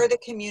 it's for the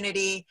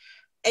community.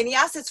 And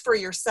yes, it's for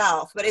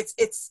yourself, but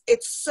it's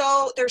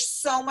so, there's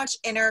so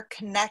much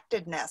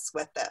interconnectedness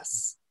with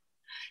this.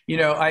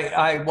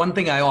 One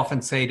thing I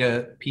often say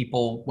to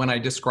people when I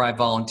describe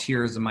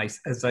volunteers,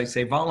 as I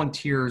say,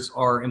 volunteers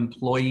are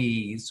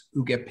employees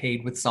who get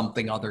paid with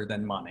something other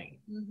than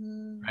money,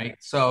 right?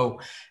 So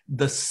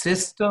the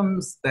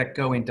systems that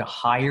go into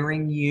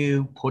hiring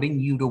you, putting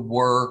you to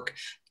work,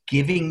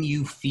 giving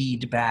you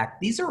feedback,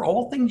 these are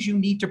all things you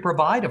need to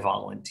provide a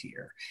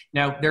volunteer.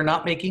 Now, they're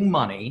not making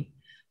money,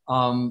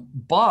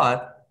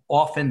 but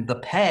often the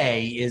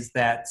pay is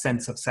that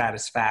sense of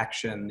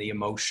satisfaction, the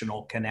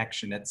emotional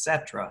connection,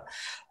 etc.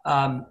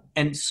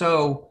 And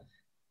so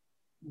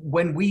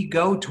when we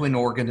go to an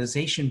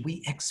organization,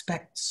 we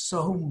expect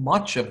so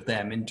much of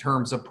them in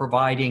terms of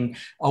providing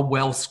a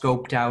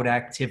well-scoped out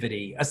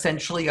activity,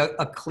 essentially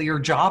a clear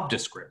job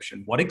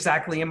description. What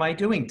exactly am I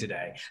doing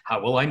today?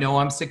 How will I know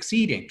I'm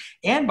succeeding?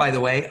 And by the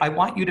way, I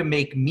want you to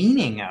make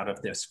meaning out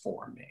of this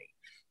for me.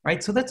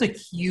 Right? So that's a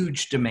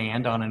huge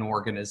demand on an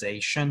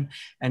organization.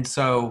 And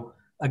so,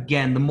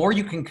 again, the more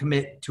you can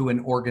commit to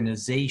an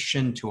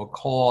organization, to a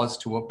cause,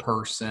 to a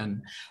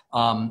person,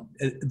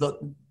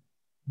 the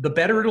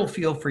better it'll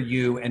feel for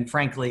you. And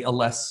frankly, a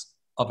less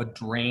of a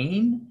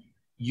drain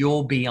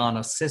you'll be on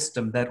a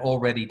system that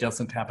already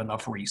doesn't have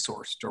enough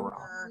resource to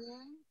run.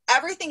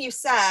 Everything you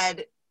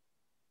said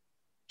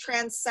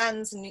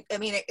transcends,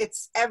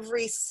 it's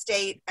every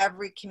state,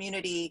 every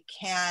community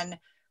can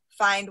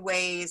find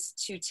ways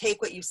to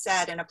take what you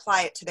said and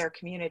apply it to their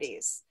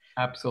communities.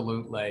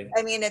 Absolutely.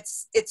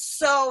 It's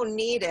so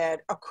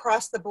needed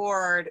across the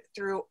board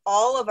through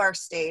all of our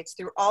states,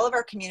 through all of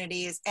our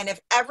communities. And if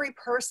every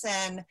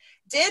person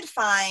did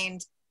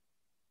find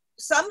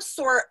some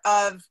sort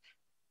of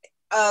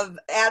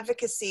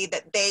advocacy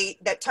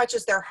that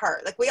touches their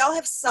heart, like we all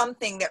have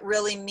something that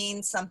really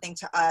means something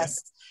to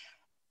us.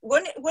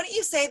 Wouldn't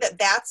you say that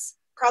that's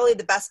probably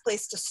the best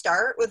place to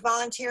start with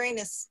volunteering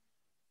is?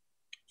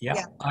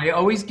 Yeah, I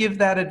always give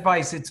that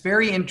advice. It's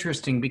very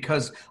interesting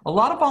because a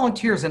lot of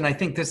volunteers, and I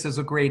think this is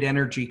a great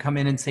energy, come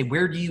in and say,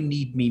 where do you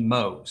need me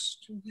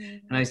most?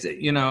 And I say,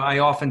 I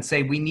often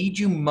say, we need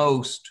you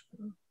most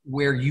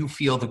where you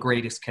feel the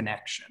greatest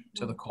connection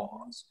to the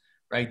cause,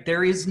 right?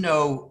 There is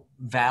no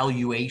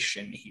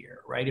valuation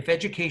here, right? If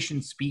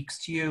education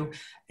speaks to you,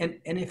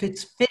 and if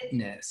it's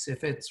fitness,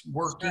 if it's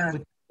working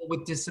with people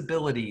with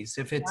disabilities,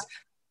 if it's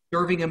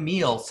serving a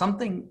meal,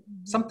 something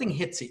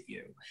hits at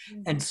you,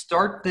 and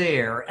start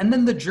there. And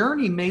then the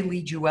journey may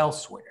lead you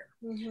elsewhere,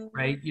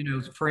 right?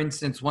 For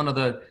instance, one of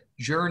the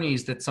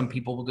journeys that some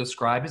people will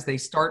describe is they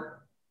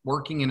start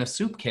working in a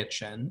soup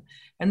kitchen,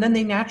 and then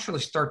they naturally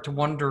start to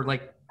wonder,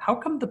 like, how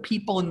come the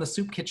people in the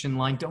soup kitchen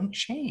line don't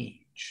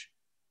change,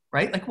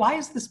 right? Like, why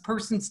is this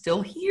person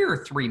still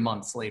here 3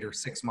 months later,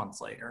 6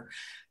 months later?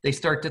 They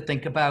start to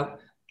think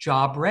about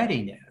job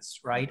readiness,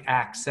 right?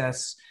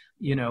 Access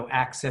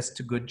access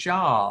to good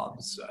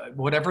jobs,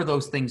 whatever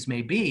those things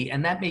may be.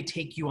 And that may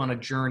take you on a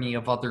journey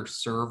of other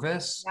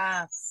service.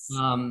 Yes.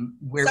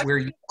 Where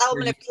you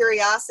element of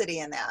curiosity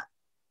in that.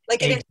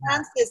 Like it exactly.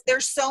 enhances,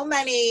 there's so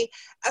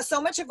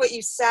much of what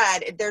you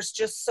said, there's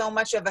just so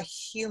much of a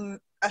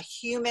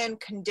human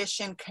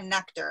condition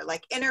connector,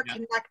 like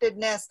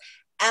interconnectedness,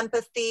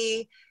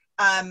 empathy,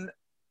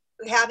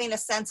 having a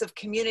sense of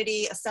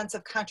community, a sense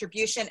of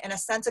contribution, and a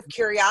sense of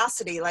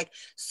curiosity. Like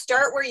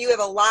start where you have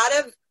a lot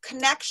of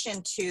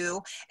connection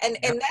to. And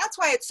that's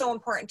why it's so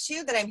important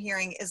too, that I'm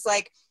hearing is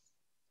like,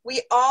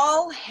 we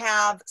all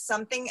have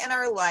something in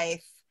our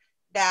life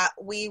that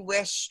we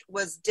wished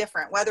was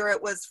different, whether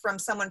it was from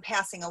someone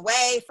passing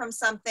away from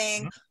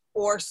something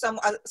or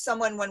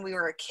someone when we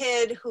were a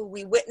kid who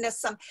we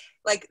witnessed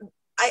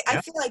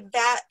I feel like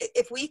that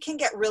if we can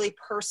get really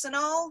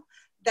personal,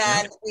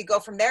 then we go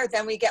from there,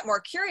 then we get more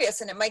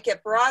curious and it might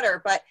get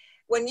broader. But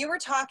when you were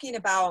talking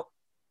about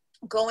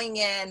going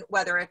in,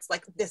 whether it's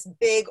like this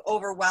big,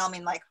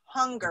 overwhelming, like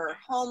hunger,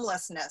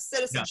 homelessness,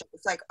 citizenship,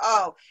 it's like,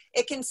 oh,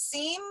 it can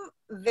seem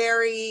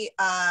very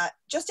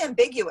just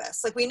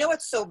ambiguous. Like we know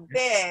it's so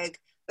big,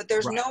 but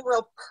there's no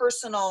real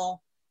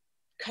personal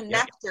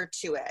connector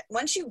to it.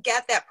 Once you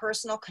get that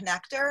personal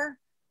connector,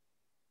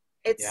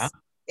 it's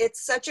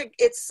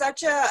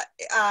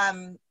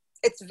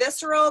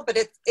visceral, but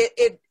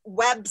it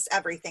webs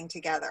everything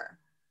together.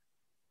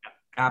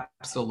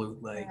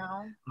 Absolutely.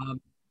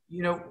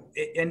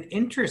 And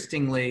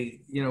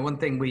interestingly, one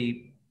thing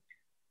we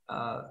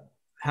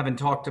haven't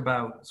talked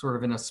about sort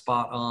of in a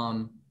spot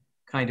on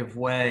kind of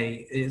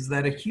way is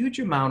that a huge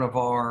amount of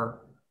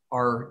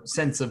our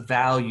sense of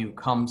value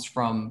comes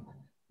from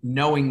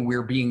knowing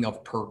we're being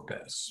of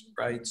purpose,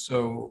 right?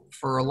 So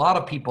for a lot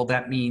of people,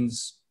 that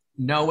means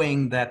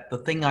knowing that the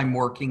thing I'm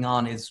working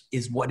on is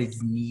what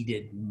is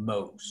needed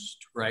most,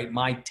 right?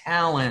 My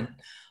talent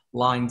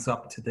lines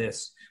up to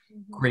this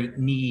great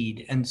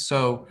need. And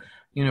so,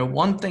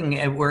 one thing,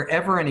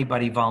 wherever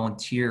anybody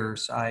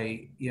volunteers,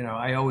 I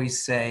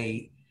always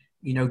say,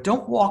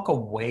 don't walk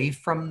away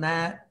from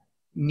that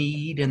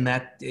need and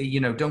that,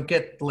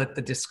 don't let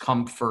the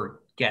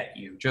discomfort get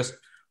you. Just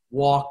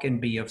walk and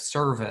be of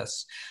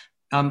service.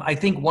 I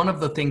think one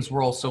of the things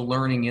we're also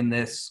learning in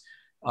this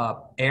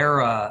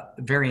era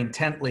very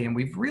intently, and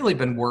we've really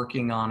been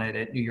working on it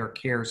at New York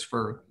Cares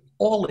for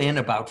all in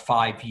about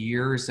 5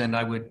 years, and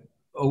I would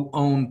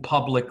own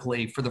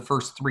publicly for the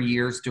first 3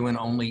 years doing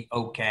only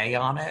okay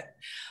on it,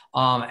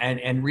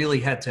 and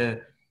really had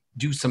to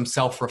do some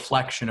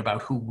self-reflection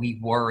about who we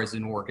were as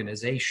an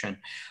organization.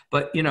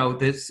 But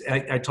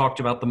I talked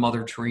about the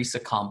Mother Teresa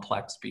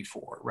complex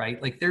before,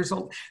 right? Like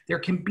there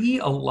can be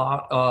a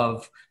lot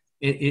of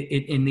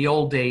in the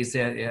old days,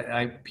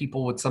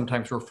 people would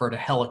sometimes refer to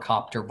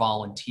helicopter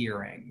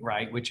volunteering,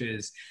 right? Which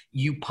is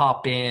you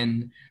pop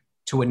in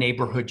to a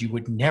neighborhood you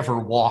would never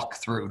walk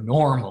through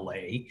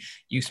normally.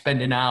 You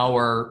spend an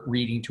hour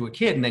reading to a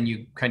kid, and then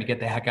you kind of get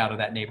the heck out of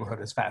that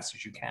neighborhood as fast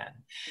as you can.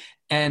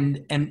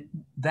 And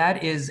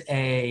that is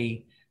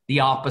the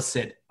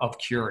opposite of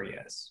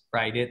curious,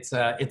 right? It's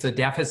a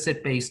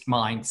deficit-based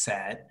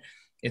mindset.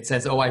 It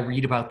says, oh, I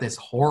read about this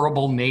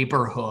horrible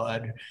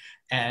neighborhood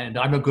and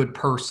I'm a good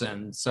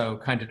person. So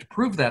kind of to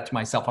prove that to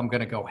myself, I'm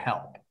going to go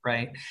help,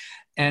 right?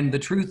 And the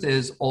truth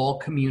is all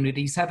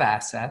communities have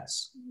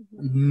assets.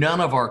 None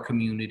of our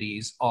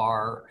communities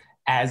are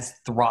as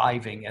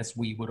thriving as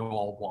we would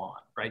all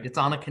want, right? It's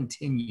on a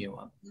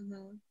continuum.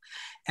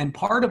 And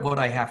part of what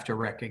I have to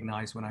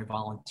recognize when I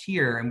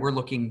volunteer, and we're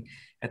looking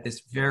at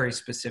this very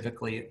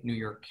specifically at New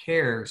York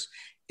Cares,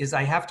 is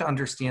I have to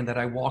understand that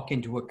I walk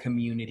into a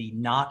community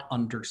not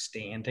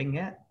understanding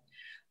it,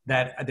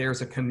 that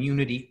there's a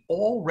community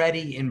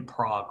already in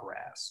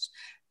progress,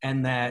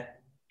 and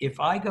that if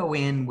I go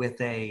in with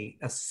a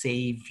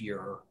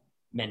savior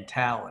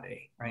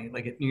mentality, right?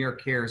 Like at New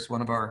York Cares,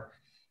 one of our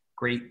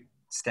great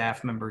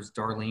staff members,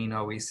 Darlene,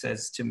 always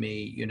says to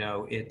me,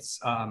 it's,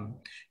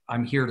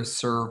 I'm here to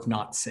serve,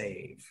 not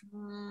save,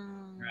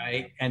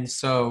 right? And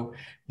so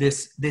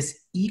this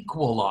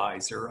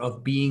equalizer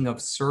of being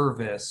of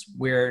service,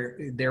 where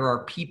there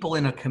are people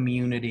in a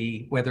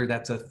community, whether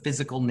that's a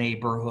physical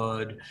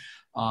neighborhood,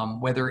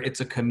 whether it's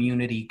a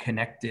community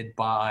connected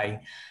by,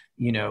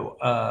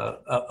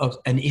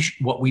 an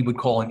issue, what we would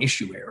call an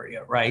issue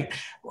area, right?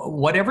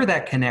 Whatever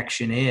that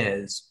connection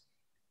is,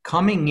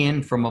 coming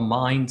in from a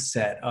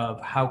mindset of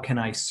how can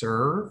I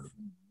serve,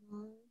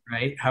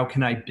 right? How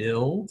can I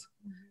build?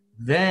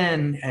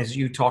 Then, as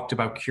you talked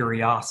about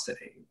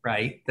curiosity,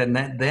 right?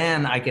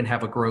 Then I can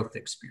have a growth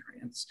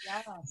experience.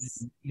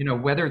 Yes.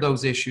 Whether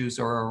those issues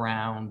are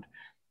around,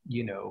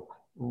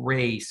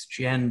 race,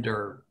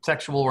 gender,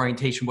 sexual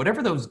orientation,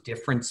 whatever those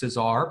differences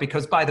are,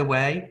 because by the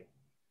way,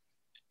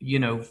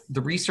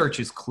 the research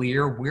is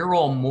clear. We're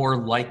all more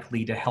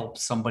likely to help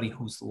somebody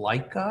who's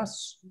like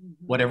us,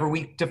 whatever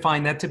we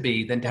define that to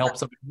be, than to help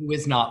somebody who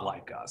is not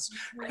like us.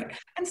 Right?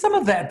 And some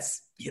of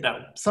that's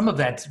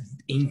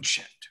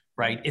ancient,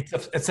 right? It's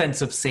a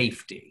sense of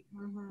safety,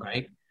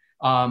 right?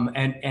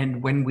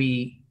 And when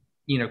we,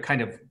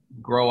 kind of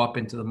grow up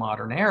into the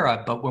modern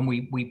era. But when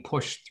we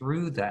push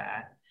through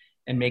that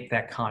and make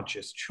that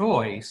conscious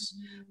choice,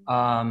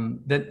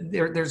 that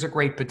there's a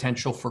great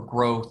potential for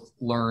growth,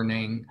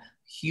 learning,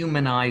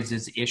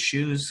 humanizes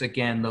issues.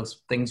 Again,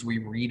 those things we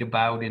read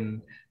about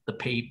in the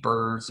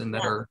papers and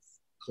that are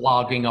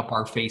clogging up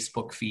our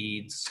Facebook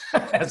feeds,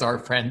 as our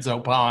friends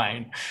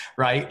opine,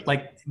 right?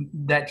 Like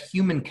that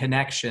human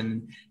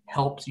connection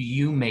helps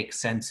you make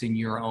sense in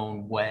your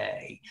own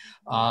way.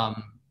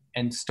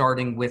 And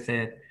starting with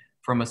it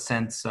from a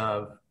sense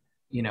of,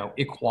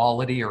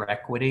 equality or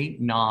equity,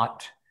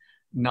 not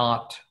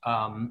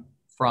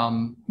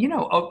from,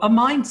 a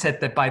mindset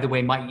that, by the way,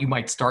 you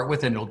might start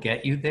with and it'll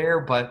get you there.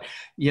 But,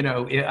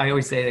 I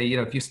always say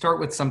that, if you start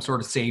with some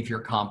sort of savior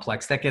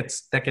complex, that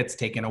gets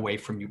taken away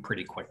from you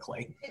pretty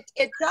quickly.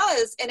 It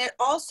does. And it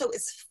also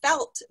is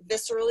felt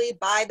viscerally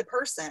by the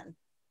person.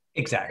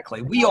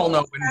 Exactly. We all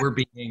know when we're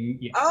being.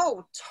 Yeah.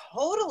 Oh,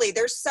 totally.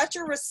 There's such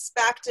a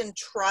respect and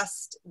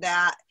trust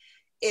that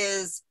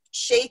is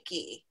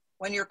shaky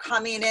when you're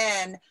coming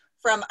in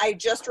from, I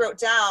just wrote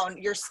down,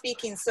 you're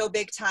speaking so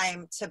big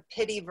time to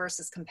pity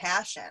versus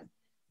compassion.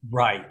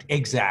 Right.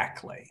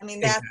 Exactly. I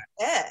mean, that's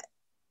it.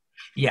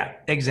 Yeah,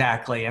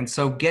 exactly. And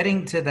so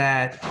getting to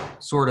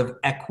that sort of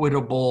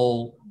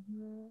equitable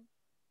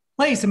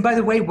place. And by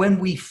the way, when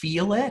we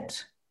feel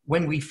it,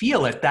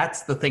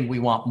 that's the thing we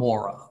want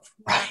more of,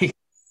 right?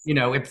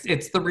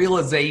 It's the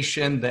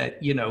realization that,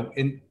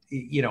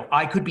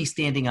 I could be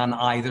standing on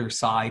either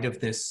side of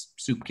this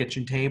soup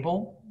kitchen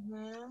table,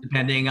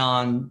 depending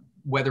on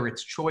whether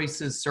it's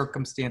choices,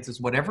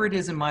 circumstances, whatever it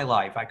is in my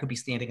life, I could be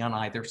standing on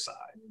either side,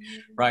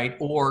 right?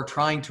 Or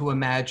trying to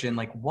imagine,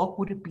 like, what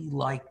would it be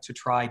like to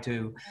try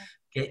to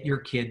get your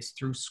kids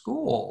through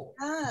school?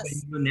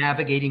 Yes. When you're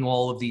navigating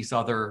all of these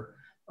other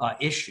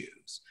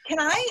issues.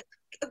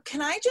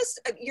 Can I just,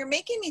 you're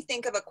making me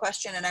think of a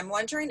question, and I'm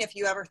wondering if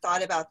you ever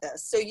thought about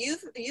this. So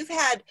you've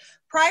had,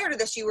 prior to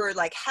this, you were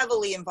like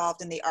heavily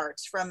involved in the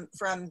arts, from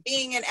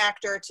being an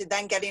actor to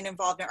then getting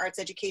involved in arts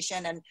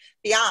education and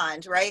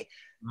beyond, right?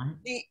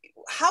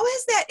 How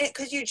is that?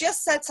 Because you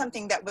just said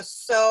something that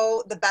was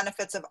the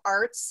benefits of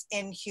arts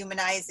in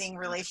humanizing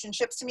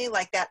relationships to me,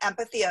 like that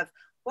empathy of,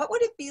 what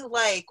would it be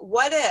like?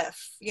 What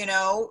if,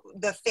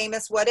 the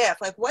famous what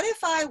if, like, what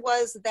if I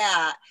was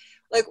that?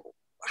 Like,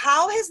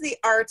 how has the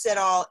arts at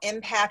all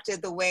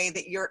impacted the way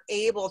that you're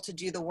able to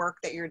do the work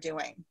that you're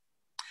doing?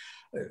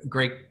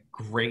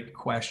 Great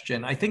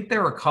question. I think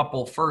there are a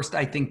couple. First,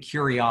 I think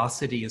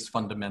curiosity is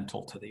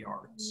fundamental to the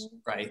arts,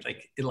 right?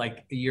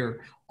 Like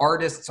your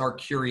artists are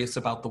curious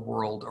about the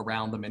world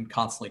around them and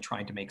constantly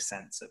trying to make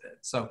sense of it.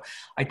 So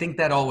I think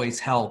that always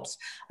helps.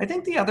 I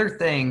think the other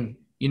thing,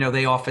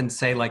 they often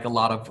say, like, a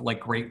lot of like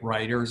great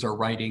writers are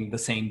writing the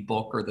same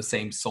book or the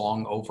same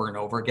song over and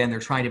over again. They're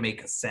trying to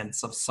make a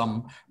sense of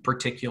some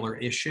particular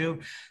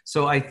issue.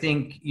 So I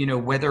think,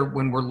 whether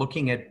when we're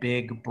looking at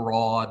big,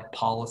 broad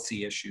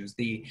policy issues,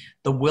 the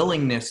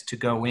willingness to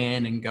go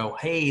in and go,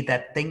 hey,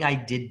 that thing I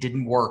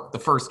didn't work. The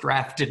first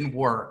draft didn't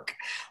work.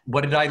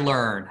 What did I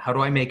learn? How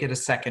do I make it a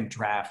second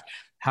draft?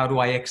 How do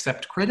I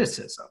accept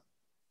criticism,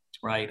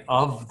 right,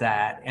 of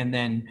that? And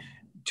then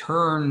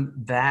turn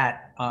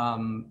that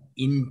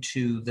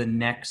into the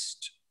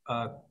next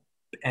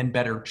and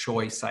better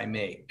choice I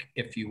make,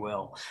 if you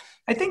will.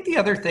 I think the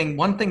other thing,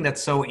 one thing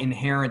that's so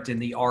inherent in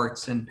the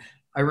arts, and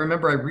I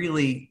remember I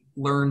really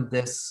learned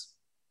this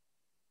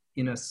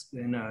in a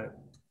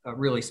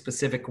really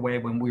specific way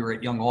when we were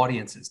at Young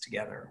Audiences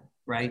together,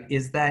 right,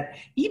 is that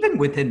even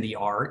within the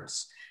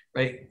arts,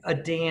 right, a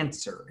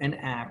dancer, an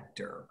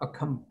actor, a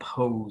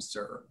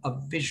composer, a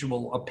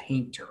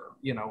painter,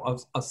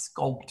 a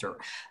sculptor,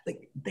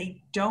 like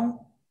they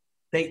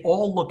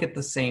all look at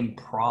the same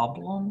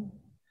problem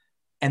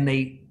and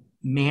they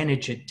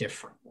manage it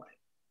differently,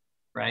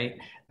 right?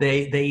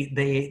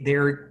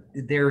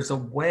 There's a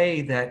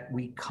way that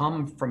we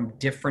come from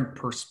different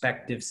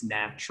perspectives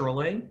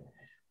naturally.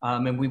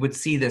 And we would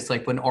see this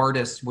like when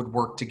artists would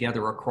work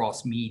together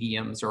across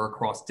mediums or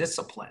across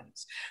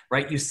disciplines,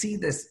 right? You see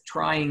this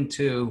trying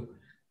to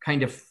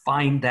kind of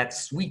find that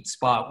sweet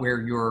spot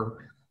where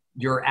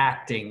you're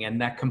acting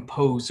and that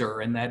composer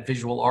and that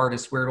visual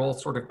artist, where it all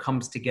sort of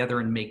comes together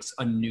and makes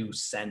a new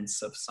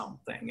sense of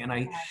something. And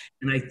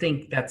I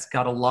think that's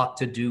got a lot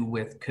to do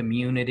with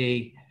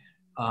community.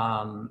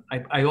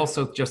 I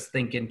also just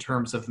think in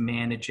terms of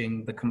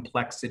managing the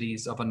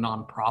complexities of a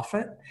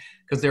nonprofit,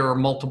 because there are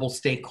multiple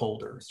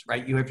stakeholders,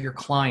 right? You have your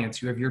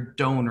clients, you have your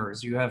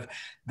donors, you have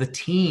the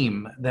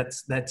team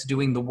that's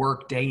doing the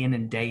work day in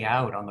and day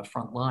out on the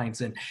front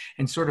lines, and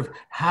sort of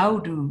how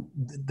do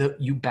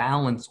you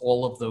balance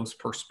all of those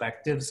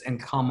perspectives and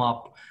come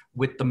up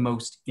with the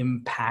most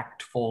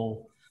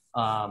impactful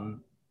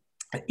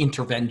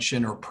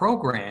intervention or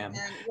program.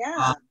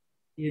 Yeah.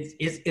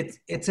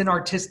 It's an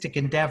artistic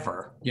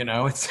endeavor,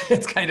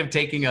 it's kind of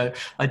taking a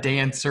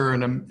dancer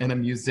and a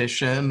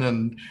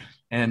musician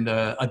and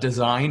a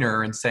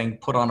designer and saying,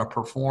 put on a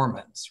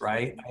performance,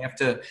 right? I have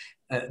to,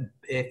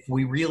 if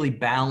we really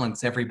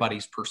balance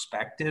everybody's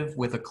perspective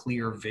with a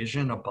clear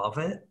vision above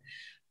it,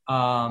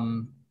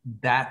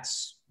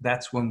 that's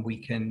that's when we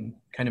can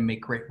kind of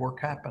make great work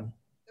happen.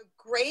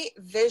 Great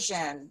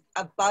vision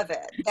above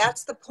it.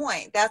 That's the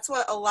point. That's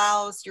what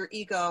allows your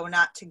ego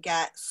not to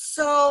get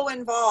so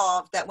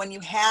involved that when you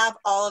have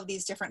all of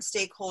these different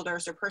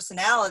stakeholders or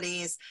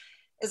personalities,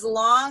 as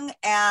long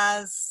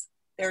as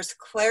there's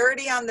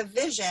clarity on the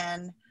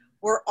vision,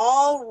 we're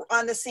all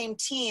on the same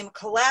team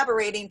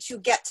collaborating to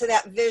get to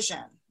that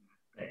vision.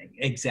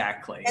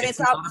 Exactly. And it's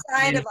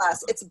outside of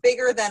us. It's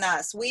bigger than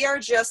us. We are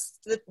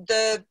just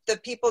the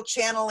people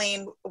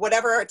channeling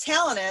whatever our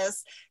talent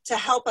is to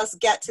help us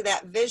get to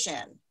that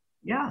vision.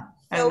 Yeah.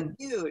 So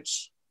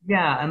huge.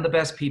 Yeah. And the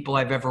best people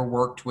I've ever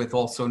worked with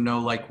also know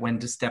like when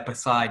to step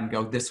aside and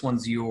go, this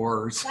one's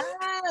yours.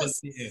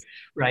 Yes.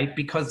 Right?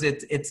 Because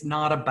it's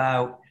not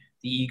about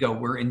the ego.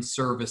 We're in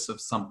service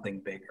of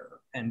something bigger.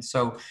 And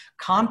so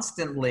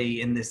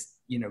constantly in this,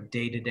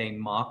 day-to-day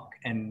muck,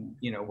 and,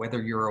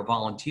 whether you're a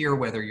volunteer,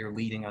 whether you're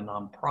leading a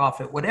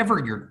nonprofit, whatever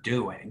you're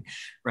doing,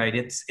 right?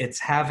 It's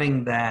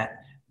having that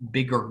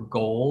bigger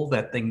goal,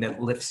 that thing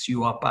that lifts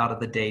you up out of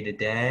the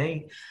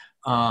day-to-day,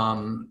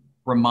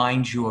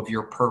 reminds you of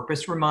your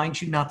purpose,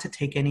 reminds you not to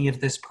take any of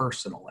this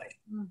personally,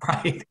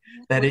 right?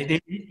 That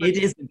it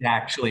isn't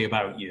actually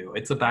about you.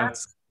 It's about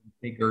something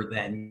bigger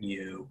than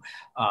you.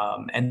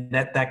 And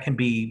that can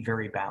be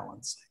very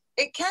balancing.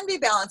 It can be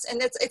balanced,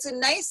 and it's a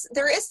nice,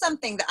 there is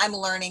something that I'm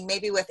learning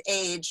maybe with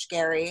age,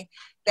 Gary,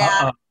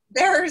 that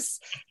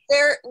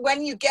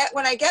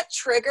when I get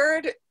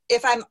triggered,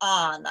 if I'm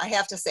on, I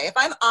have to say, if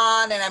I'm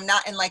on and I'm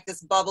not in like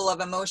this bubble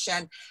of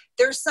emotion,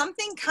 there's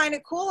something kind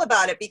of cool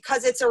about it,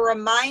 because it's a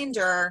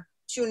reminder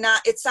to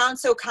not, it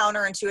sounds so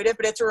counterintuitive,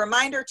 but it's a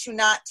reminder to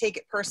not take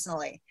it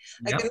personally.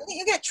 Like the minute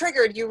you get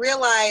triggered, you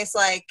realize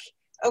like,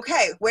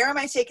 okay, where am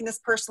I taking this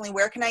personally?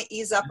 Where can I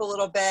ease up a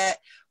little bit?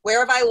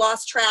 Where have I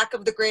lost track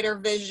of the greater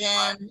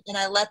vision? And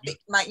I let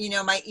my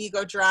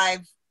ego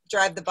drive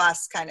the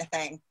bus, kind of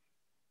thing.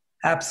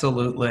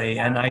 Absolutely.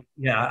 And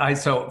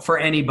so for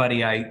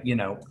anybody,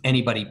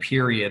 anybody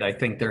period, I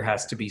think there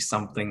has to be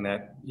something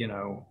that,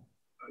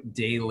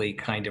 daily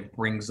kind of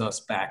brings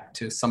us back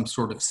to some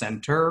sort of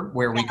center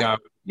where we go,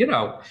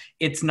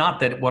 it's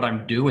not that what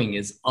I'm doing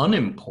is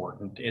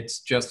unimportant. It's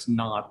just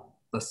not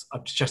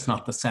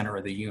the center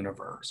of the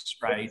universe,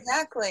 right?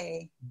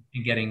 Exactly.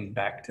 And getting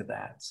back to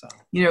that. So,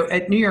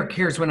 at New York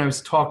Cares, when I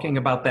was talking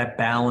about that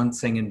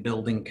balancing and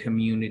building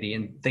community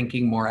and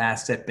thinking more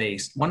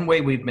asset-based, one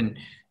way we've been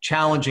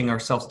challenging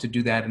ourselves to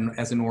do that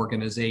as an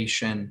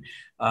organization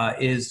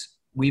is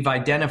we've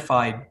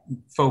identified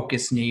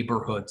focus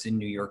neighborhoods in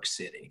New York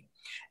City.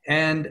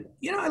 And,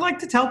 I like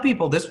to tell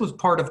people this was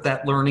part of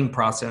that learning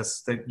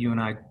process that you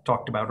and I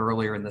talked about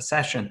earlier in the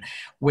session,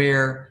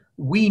 where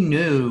we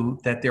knew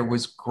that there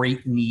was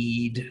great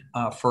need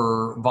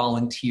for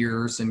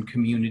volunteers and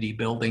community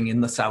building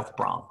in the South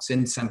Bronx,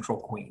 in Central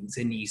Queens,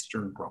 in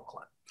Eastern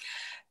Brooklyn.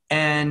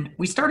 And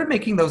we started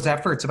making those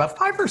efforts about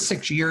 5 or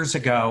 6 years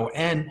ago.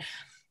 And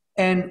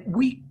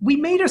we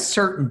made a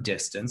certain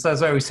distance,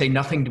 as I always say,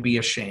 nothing to be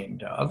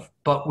ashamed of,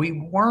 but we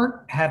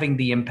weren't having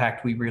the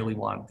impact we really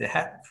wanted to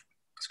have.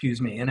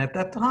 Excuse me. And at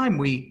that time,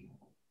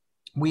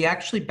 we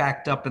actually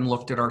backed up and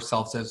looked at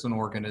ourselves as an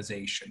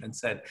organization and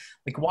said,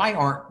 like, why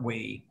aren't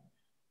we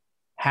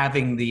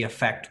having the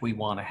effect we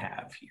want to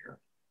have here?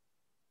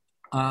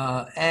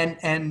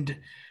 And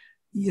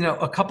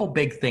a couple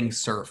big things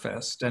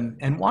surfaced.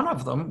 And one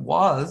of them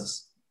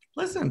was,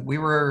 listen, we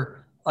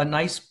were a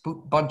nice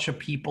bunch of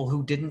people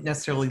who didn't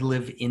necessarily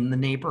live in the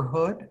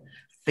neighborhood,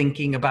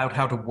 thinking about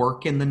how to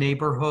work in the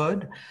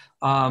neighborhood.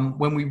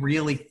 When we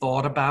really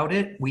thought about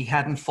it, we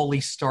hadn't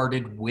fully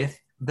started with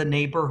the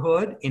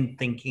neighborhood in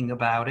thinking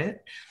about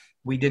it.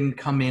 We didn't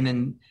come in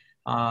and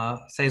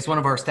say, as one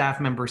of our staff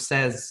members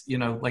says,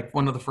 like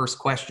one of the first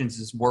questions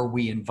is, were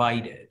we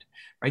invited,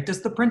 right?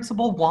 Does the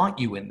principal want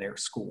you in their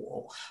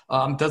school?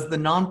 Does the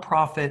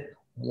nonprofit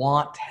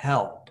want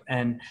help?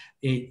 And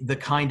the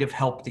kind of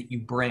help that you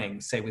bring,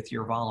 say with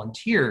your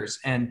volunteers,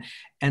 and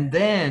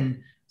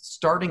then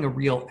starting a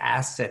real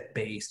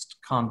asset-based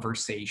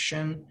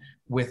conversation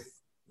with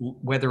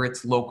whether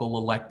it's local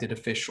elected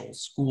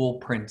officials, school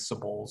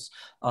principals,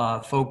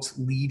 folks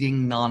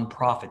leading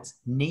nonprofits,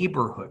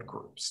 neighborhood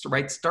groups,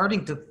 right?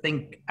 Starting to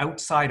think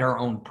outside our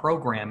own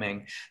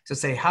programming to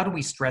say, how do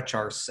we stretch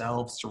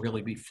ourselves to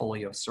really be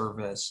fully of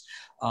service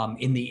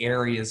in the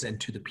areas and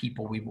to the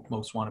people we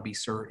most want to be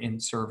in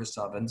service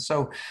of? And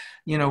so,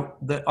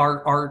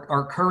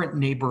 our current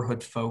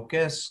neighborhood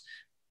focus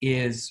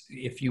is,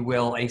 if you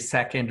will, a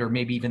second or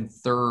maybe even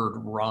third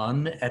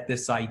run at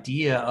this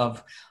idea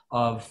of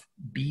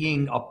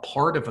being a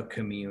part of a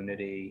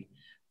community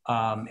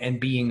and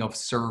being of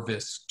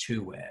service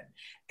to it.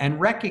 And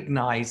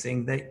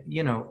recognizing that,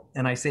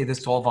 and I say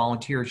this to all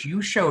volunteers,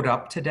 you showed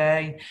up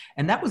today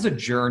and that was a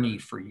journey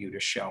for you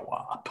to show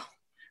up,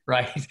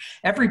 right?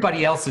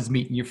 Everybody else is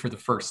meeting you for the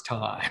first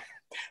time.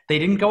 They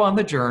didn't go on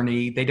the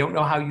journey. They don't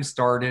know how you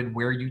started,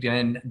 where you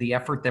did, the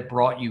effort that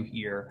brought you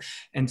here.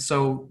 And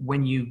so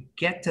when you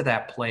get to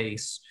that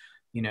place,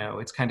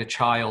 it's kind of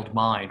child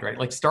mind, right?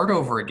 Like start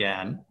over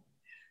again,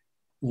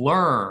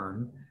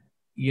 learn,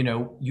 you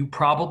know, you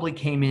probably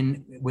came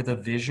in with a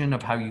vision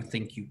of how you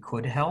think you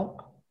could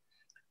help,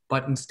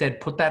 but instead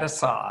put that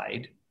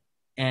aside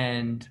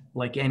and,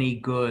 like any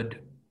good,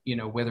 you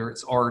know, whether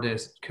it's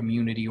artist,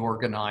 community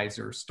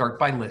organizer, start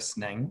by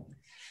listening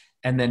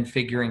and then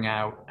figuring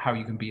out how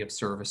you can be of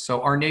service.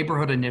 So our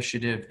neighborhood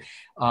initiative,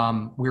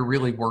 we're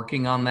really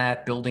working on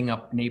that, building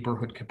up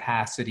neighborhood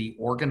capacity,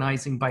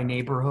 organizing by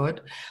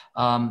neighborhood.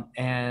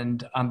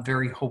 And I'm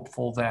very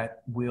hopeful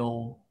that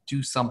we'll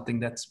do something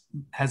that's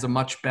has a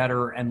much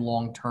better and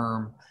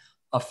long-term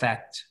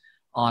effect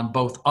on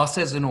both us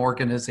as an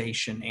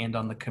organization and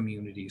on the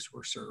communities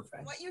we're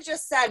serving. What you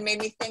just said made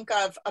me think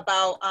of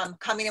about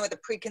coming in with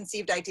a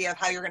preconceived idea of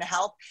how you're going to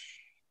help.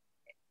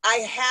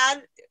 I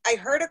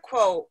heard a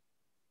quote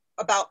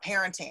about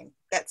parenting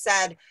that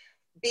said,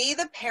 be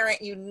the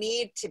parent you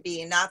need to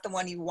be, not the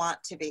one you want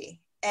to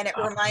be. And it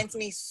reminds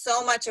me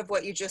so much of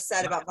what you just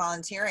said about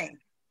volunteering.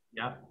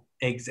 Yeah,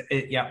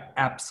 yeah,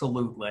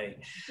 absolutely.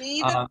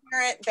 Be the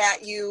parent that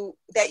you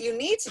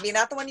need to be,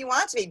 not the one you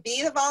want to be.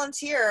 Be the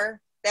volunteer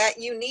that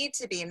you need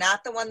to be,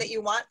 not the one that you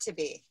want to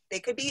be. They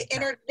could be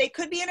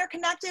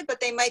interconnected, but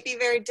they might be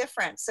very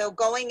different. So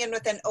going in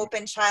with an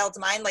open child's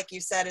mind, like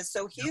you said, is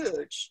so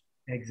huge.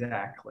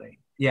 Exactly.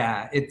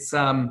 Yeah, it's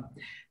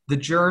the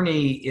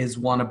journey is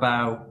one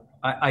about,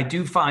 I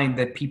do find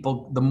that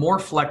people, the more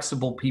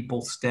flexible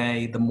people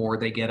stay, the more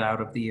they get out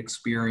of the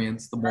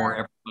experience, the more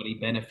everybody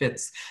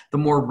benefits. The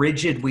more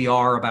rigid we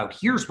are about,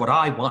 here's what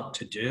I want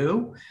to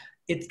do,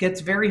 it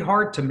gets very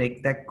hard to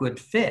make that good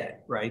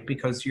fit, right?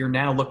 Because you're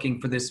now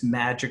looking for this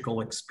magical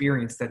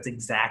experience that's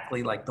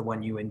exactly like the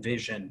one you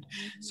envisioned.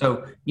 Mm-hmm.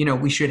 So, you know,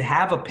 we should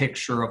have a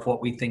picture of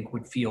what we think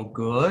would feel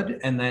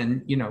good. And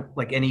then, you know,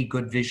 like any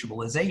good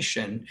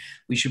visualization,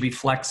 we should be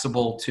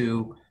flexible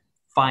to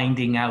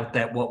finding out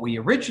that what we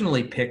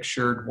originally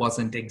pictured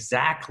wasn't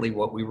exactly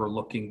what we were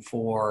looking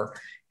for,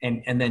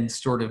 and then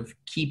sort of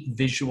keep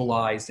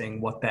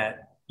visualizing what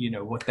that, you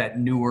know, what that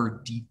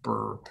newer,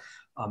 deeper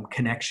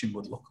connection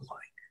would look like.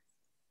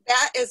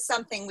 That is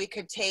something we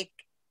could take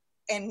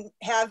and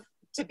have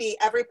to be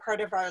every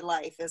part of our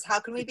life, is how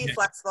can we be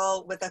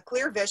flexible with a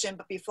clear vision,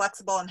 but be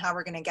flexible in how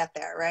we're going to get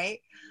there, right?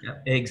 Yeah,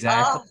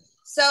 exactly.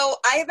 So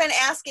I have been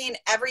asking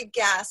every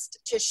guest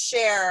to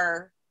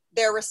share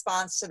their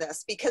response to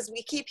this, because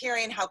we keep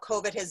hearing how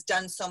COVID has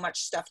done so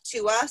much stuff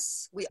to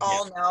us. We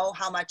all know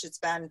how much it's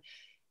been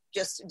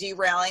just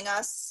derailing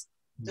us,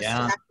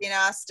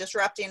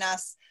 disrupting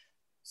us.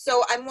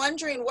 So I'm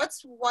wondering,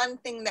 what's one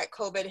thing that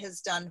COVID has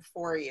done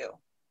for you?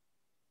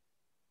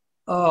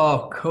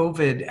 Oh,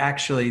 COVID,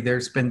 actually,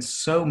 there's been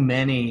so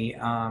many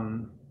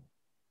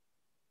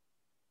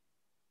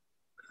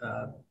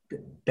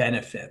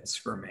benefits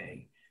for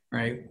me,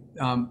 right?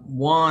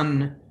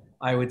 One,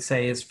 I would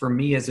say, is for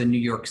me as a New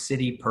York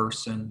City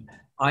person,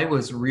 I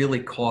was really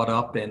caught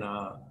up in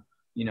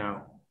you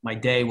know, my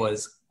day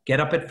was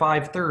get up at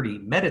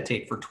 5:30,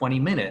 meditate for 20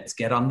 minutes,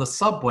 get on the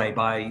subway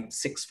by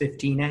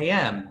 6:15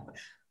 a.m.,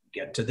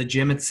 get to the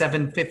gym at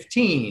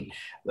 7:15,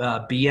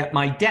 be at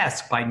my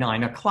desk by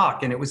 9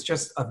 o'clock. And it was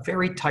just a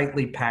very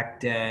tightly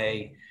packed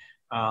day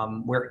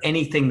where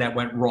anything that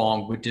went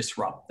wrong would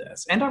disrupt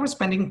this. And I was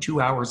spending 2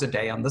 hours a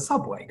day on the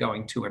subway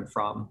going to and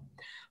from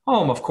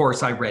home. Of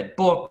course, I read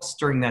books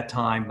during that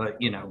time, but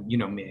you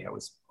know me, I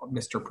was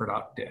Mr.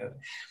 Productive.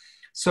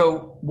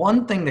 So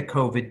one thing that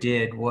COVID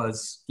did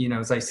was, you know,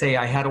 as I say,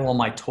 I had all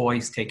my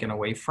toys taken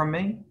away from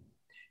me.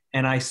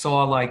 And I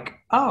saw like,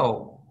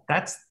 oh,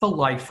 that's the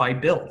life I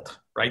built,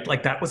 right?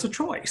 Like that was a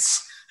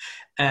choice.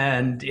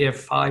 And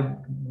if I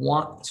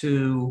want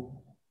to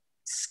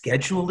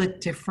schedule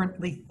it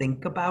differently,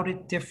 think about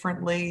it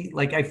differently,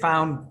 like I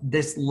found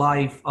this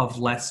life of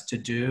less to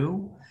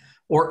do,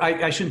 or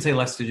I shouldn't say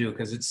less to do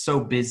because it's so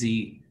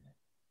busy,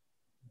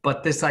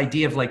 but this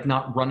idea of like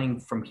not running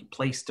from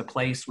place to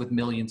place with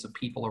millions of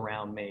people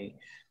around me,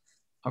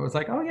 I was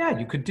like, oh yeah,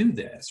 you could do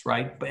this,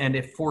 right? And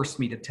it forced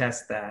me to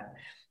test that.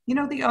 You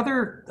know, the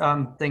other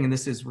thing, and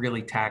this is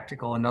really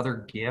tactical,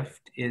 another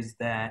gift is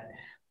that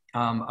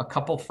a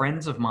couple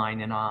friends of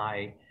mine and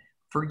I,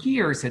 for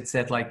years, had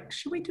said, like,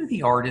 should we do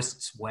the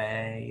artist's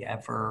way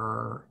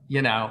ever?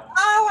 You know?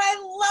 Oh, I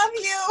love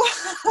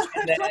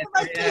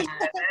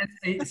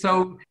you.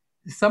 So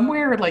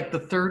somewhere like the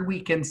third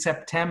week in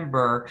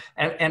September,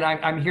 and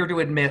I'm here to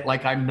admit,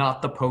 like, I'm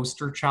not the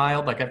poster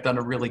child. Like, I've done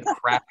a really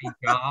crappy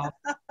job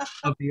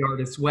of the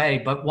artist's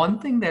way. But one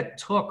thing that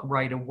took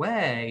right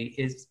away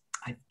is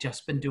I've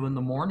just been doing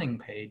the morning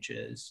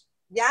pages.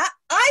 Yeah,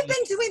 I've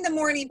been doing the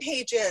morning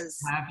pages.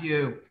 Have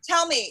you?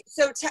 Tell me.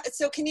 So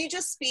can you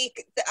just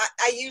speak?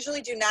 I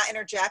usually do not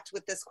interject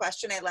with this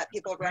question. I let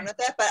people run with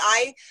it. But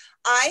I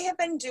have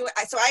been doing,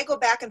 so I go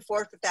back and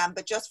forth with them.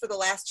 But just for the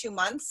last 2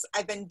 months,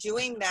 I've been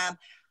doing them.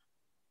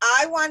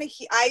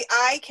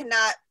 I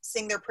cannot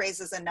sing their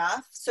praises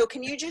enough. So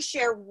can you just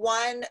share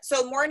one?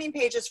 So morning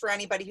pages, for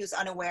anybody who's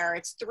unaware,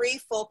 it's 3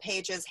 full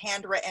pages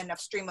handwritten of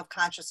stream of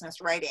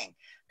consciousness writing.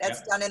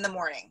 That's done in the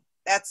morning.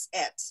 That's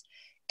it.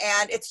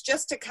 And it's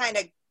just to kind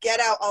of get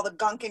out all the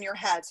gunk in your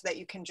head so that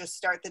you can just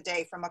start the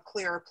day from a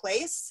clearer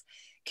place.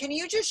 Can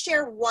you just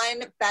share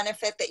one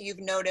benefit that you've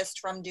noticed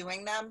from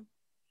doing them?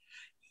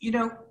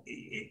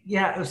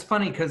 Yeah, it was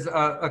funny because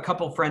a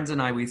couple friends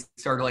and I, we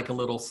started like a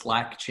little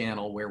Slack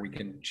channel where we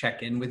can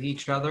check in with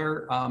each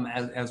other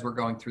as we're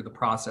going through the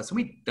process.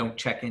 We don't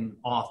check in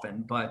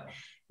often, but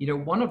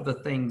one of the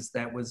things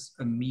that was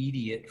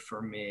immediate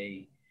for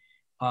me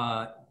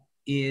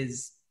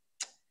is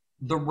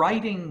the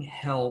writing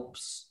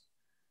helps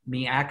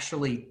me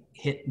actually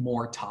hit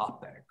more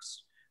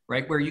topics,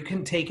 right? Where you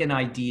can take an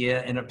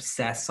idea and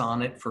obsess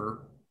on it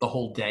for the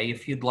whole day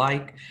if you'd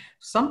like.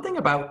 Something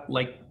about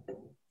like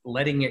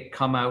letting it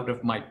come out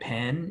of my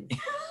pen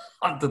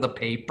onto the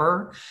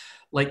paper.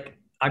 Like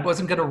I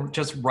wasn't going to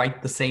just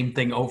write the same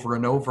thing over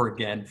and over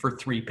again for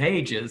 3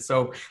 pages.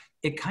 So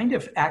it kind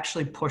of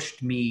actually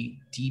pushed me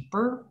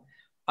deeper.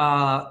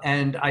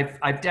 And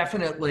I've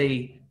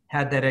definitely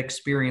had that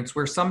experience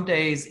where some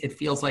days it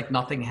feels like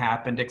nothing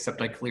happened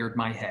except I cleared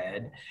my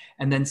head.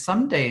 And then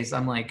some days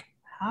I'm like,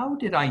 how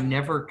did I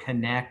never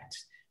connect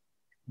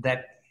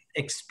that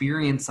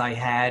experience I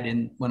had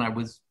when I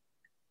was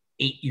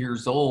 8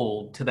 years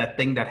old to that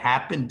thing that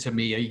happened to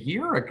me a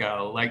year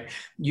ago? Like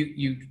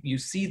you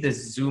see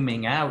this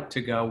zooming out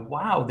to go,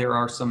 wow, there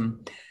are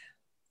some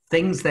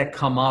things that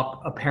come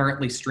up,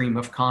 apparently stream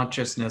of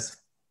consciousness,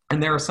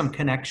 and there are some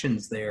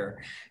connections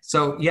there.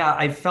 So yeah,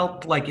 I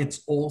felt like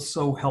it's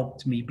also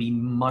helped me be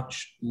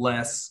much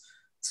less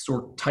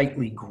sort of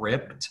tightly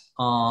gripped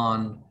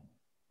on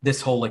this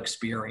whole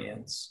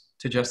experience,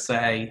 to just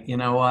say, you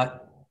know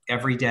what,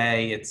 every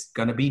day it's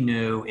going to be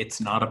new.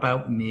 It's not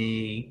about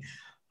me.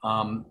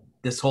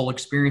 This whole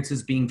experience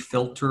is being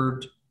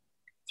filtered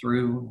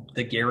through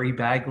the Gary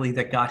Bagley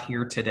that got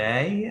here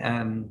today.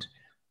 And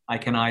I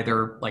can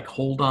either like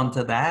hold on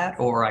to that,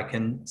 or I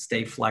can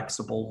stay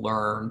flexible,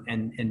 learn,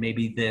 and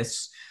maybe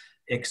this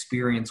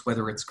experience,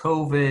 whether it's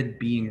COVID,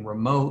 being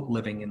remote,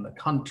 living in the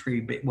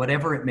country,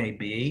 whatever it may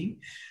be,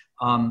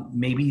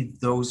 maybe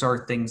those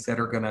are things that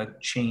are going to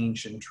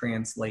change and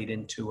translate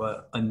into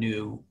a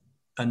new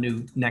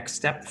next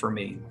step for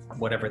me,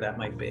 whatever that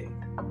might be.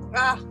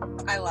 Ah,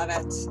 I love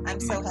it. I'm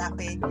so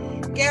happy.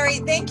 Gary,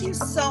 thank you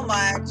so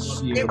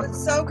much. It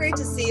was so great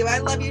to see you. I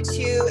love you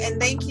too. And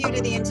thank you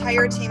to the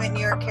entire team at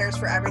New York Cares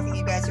for everything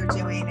you guys are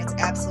doing. It's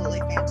absolutely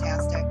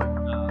fantastic.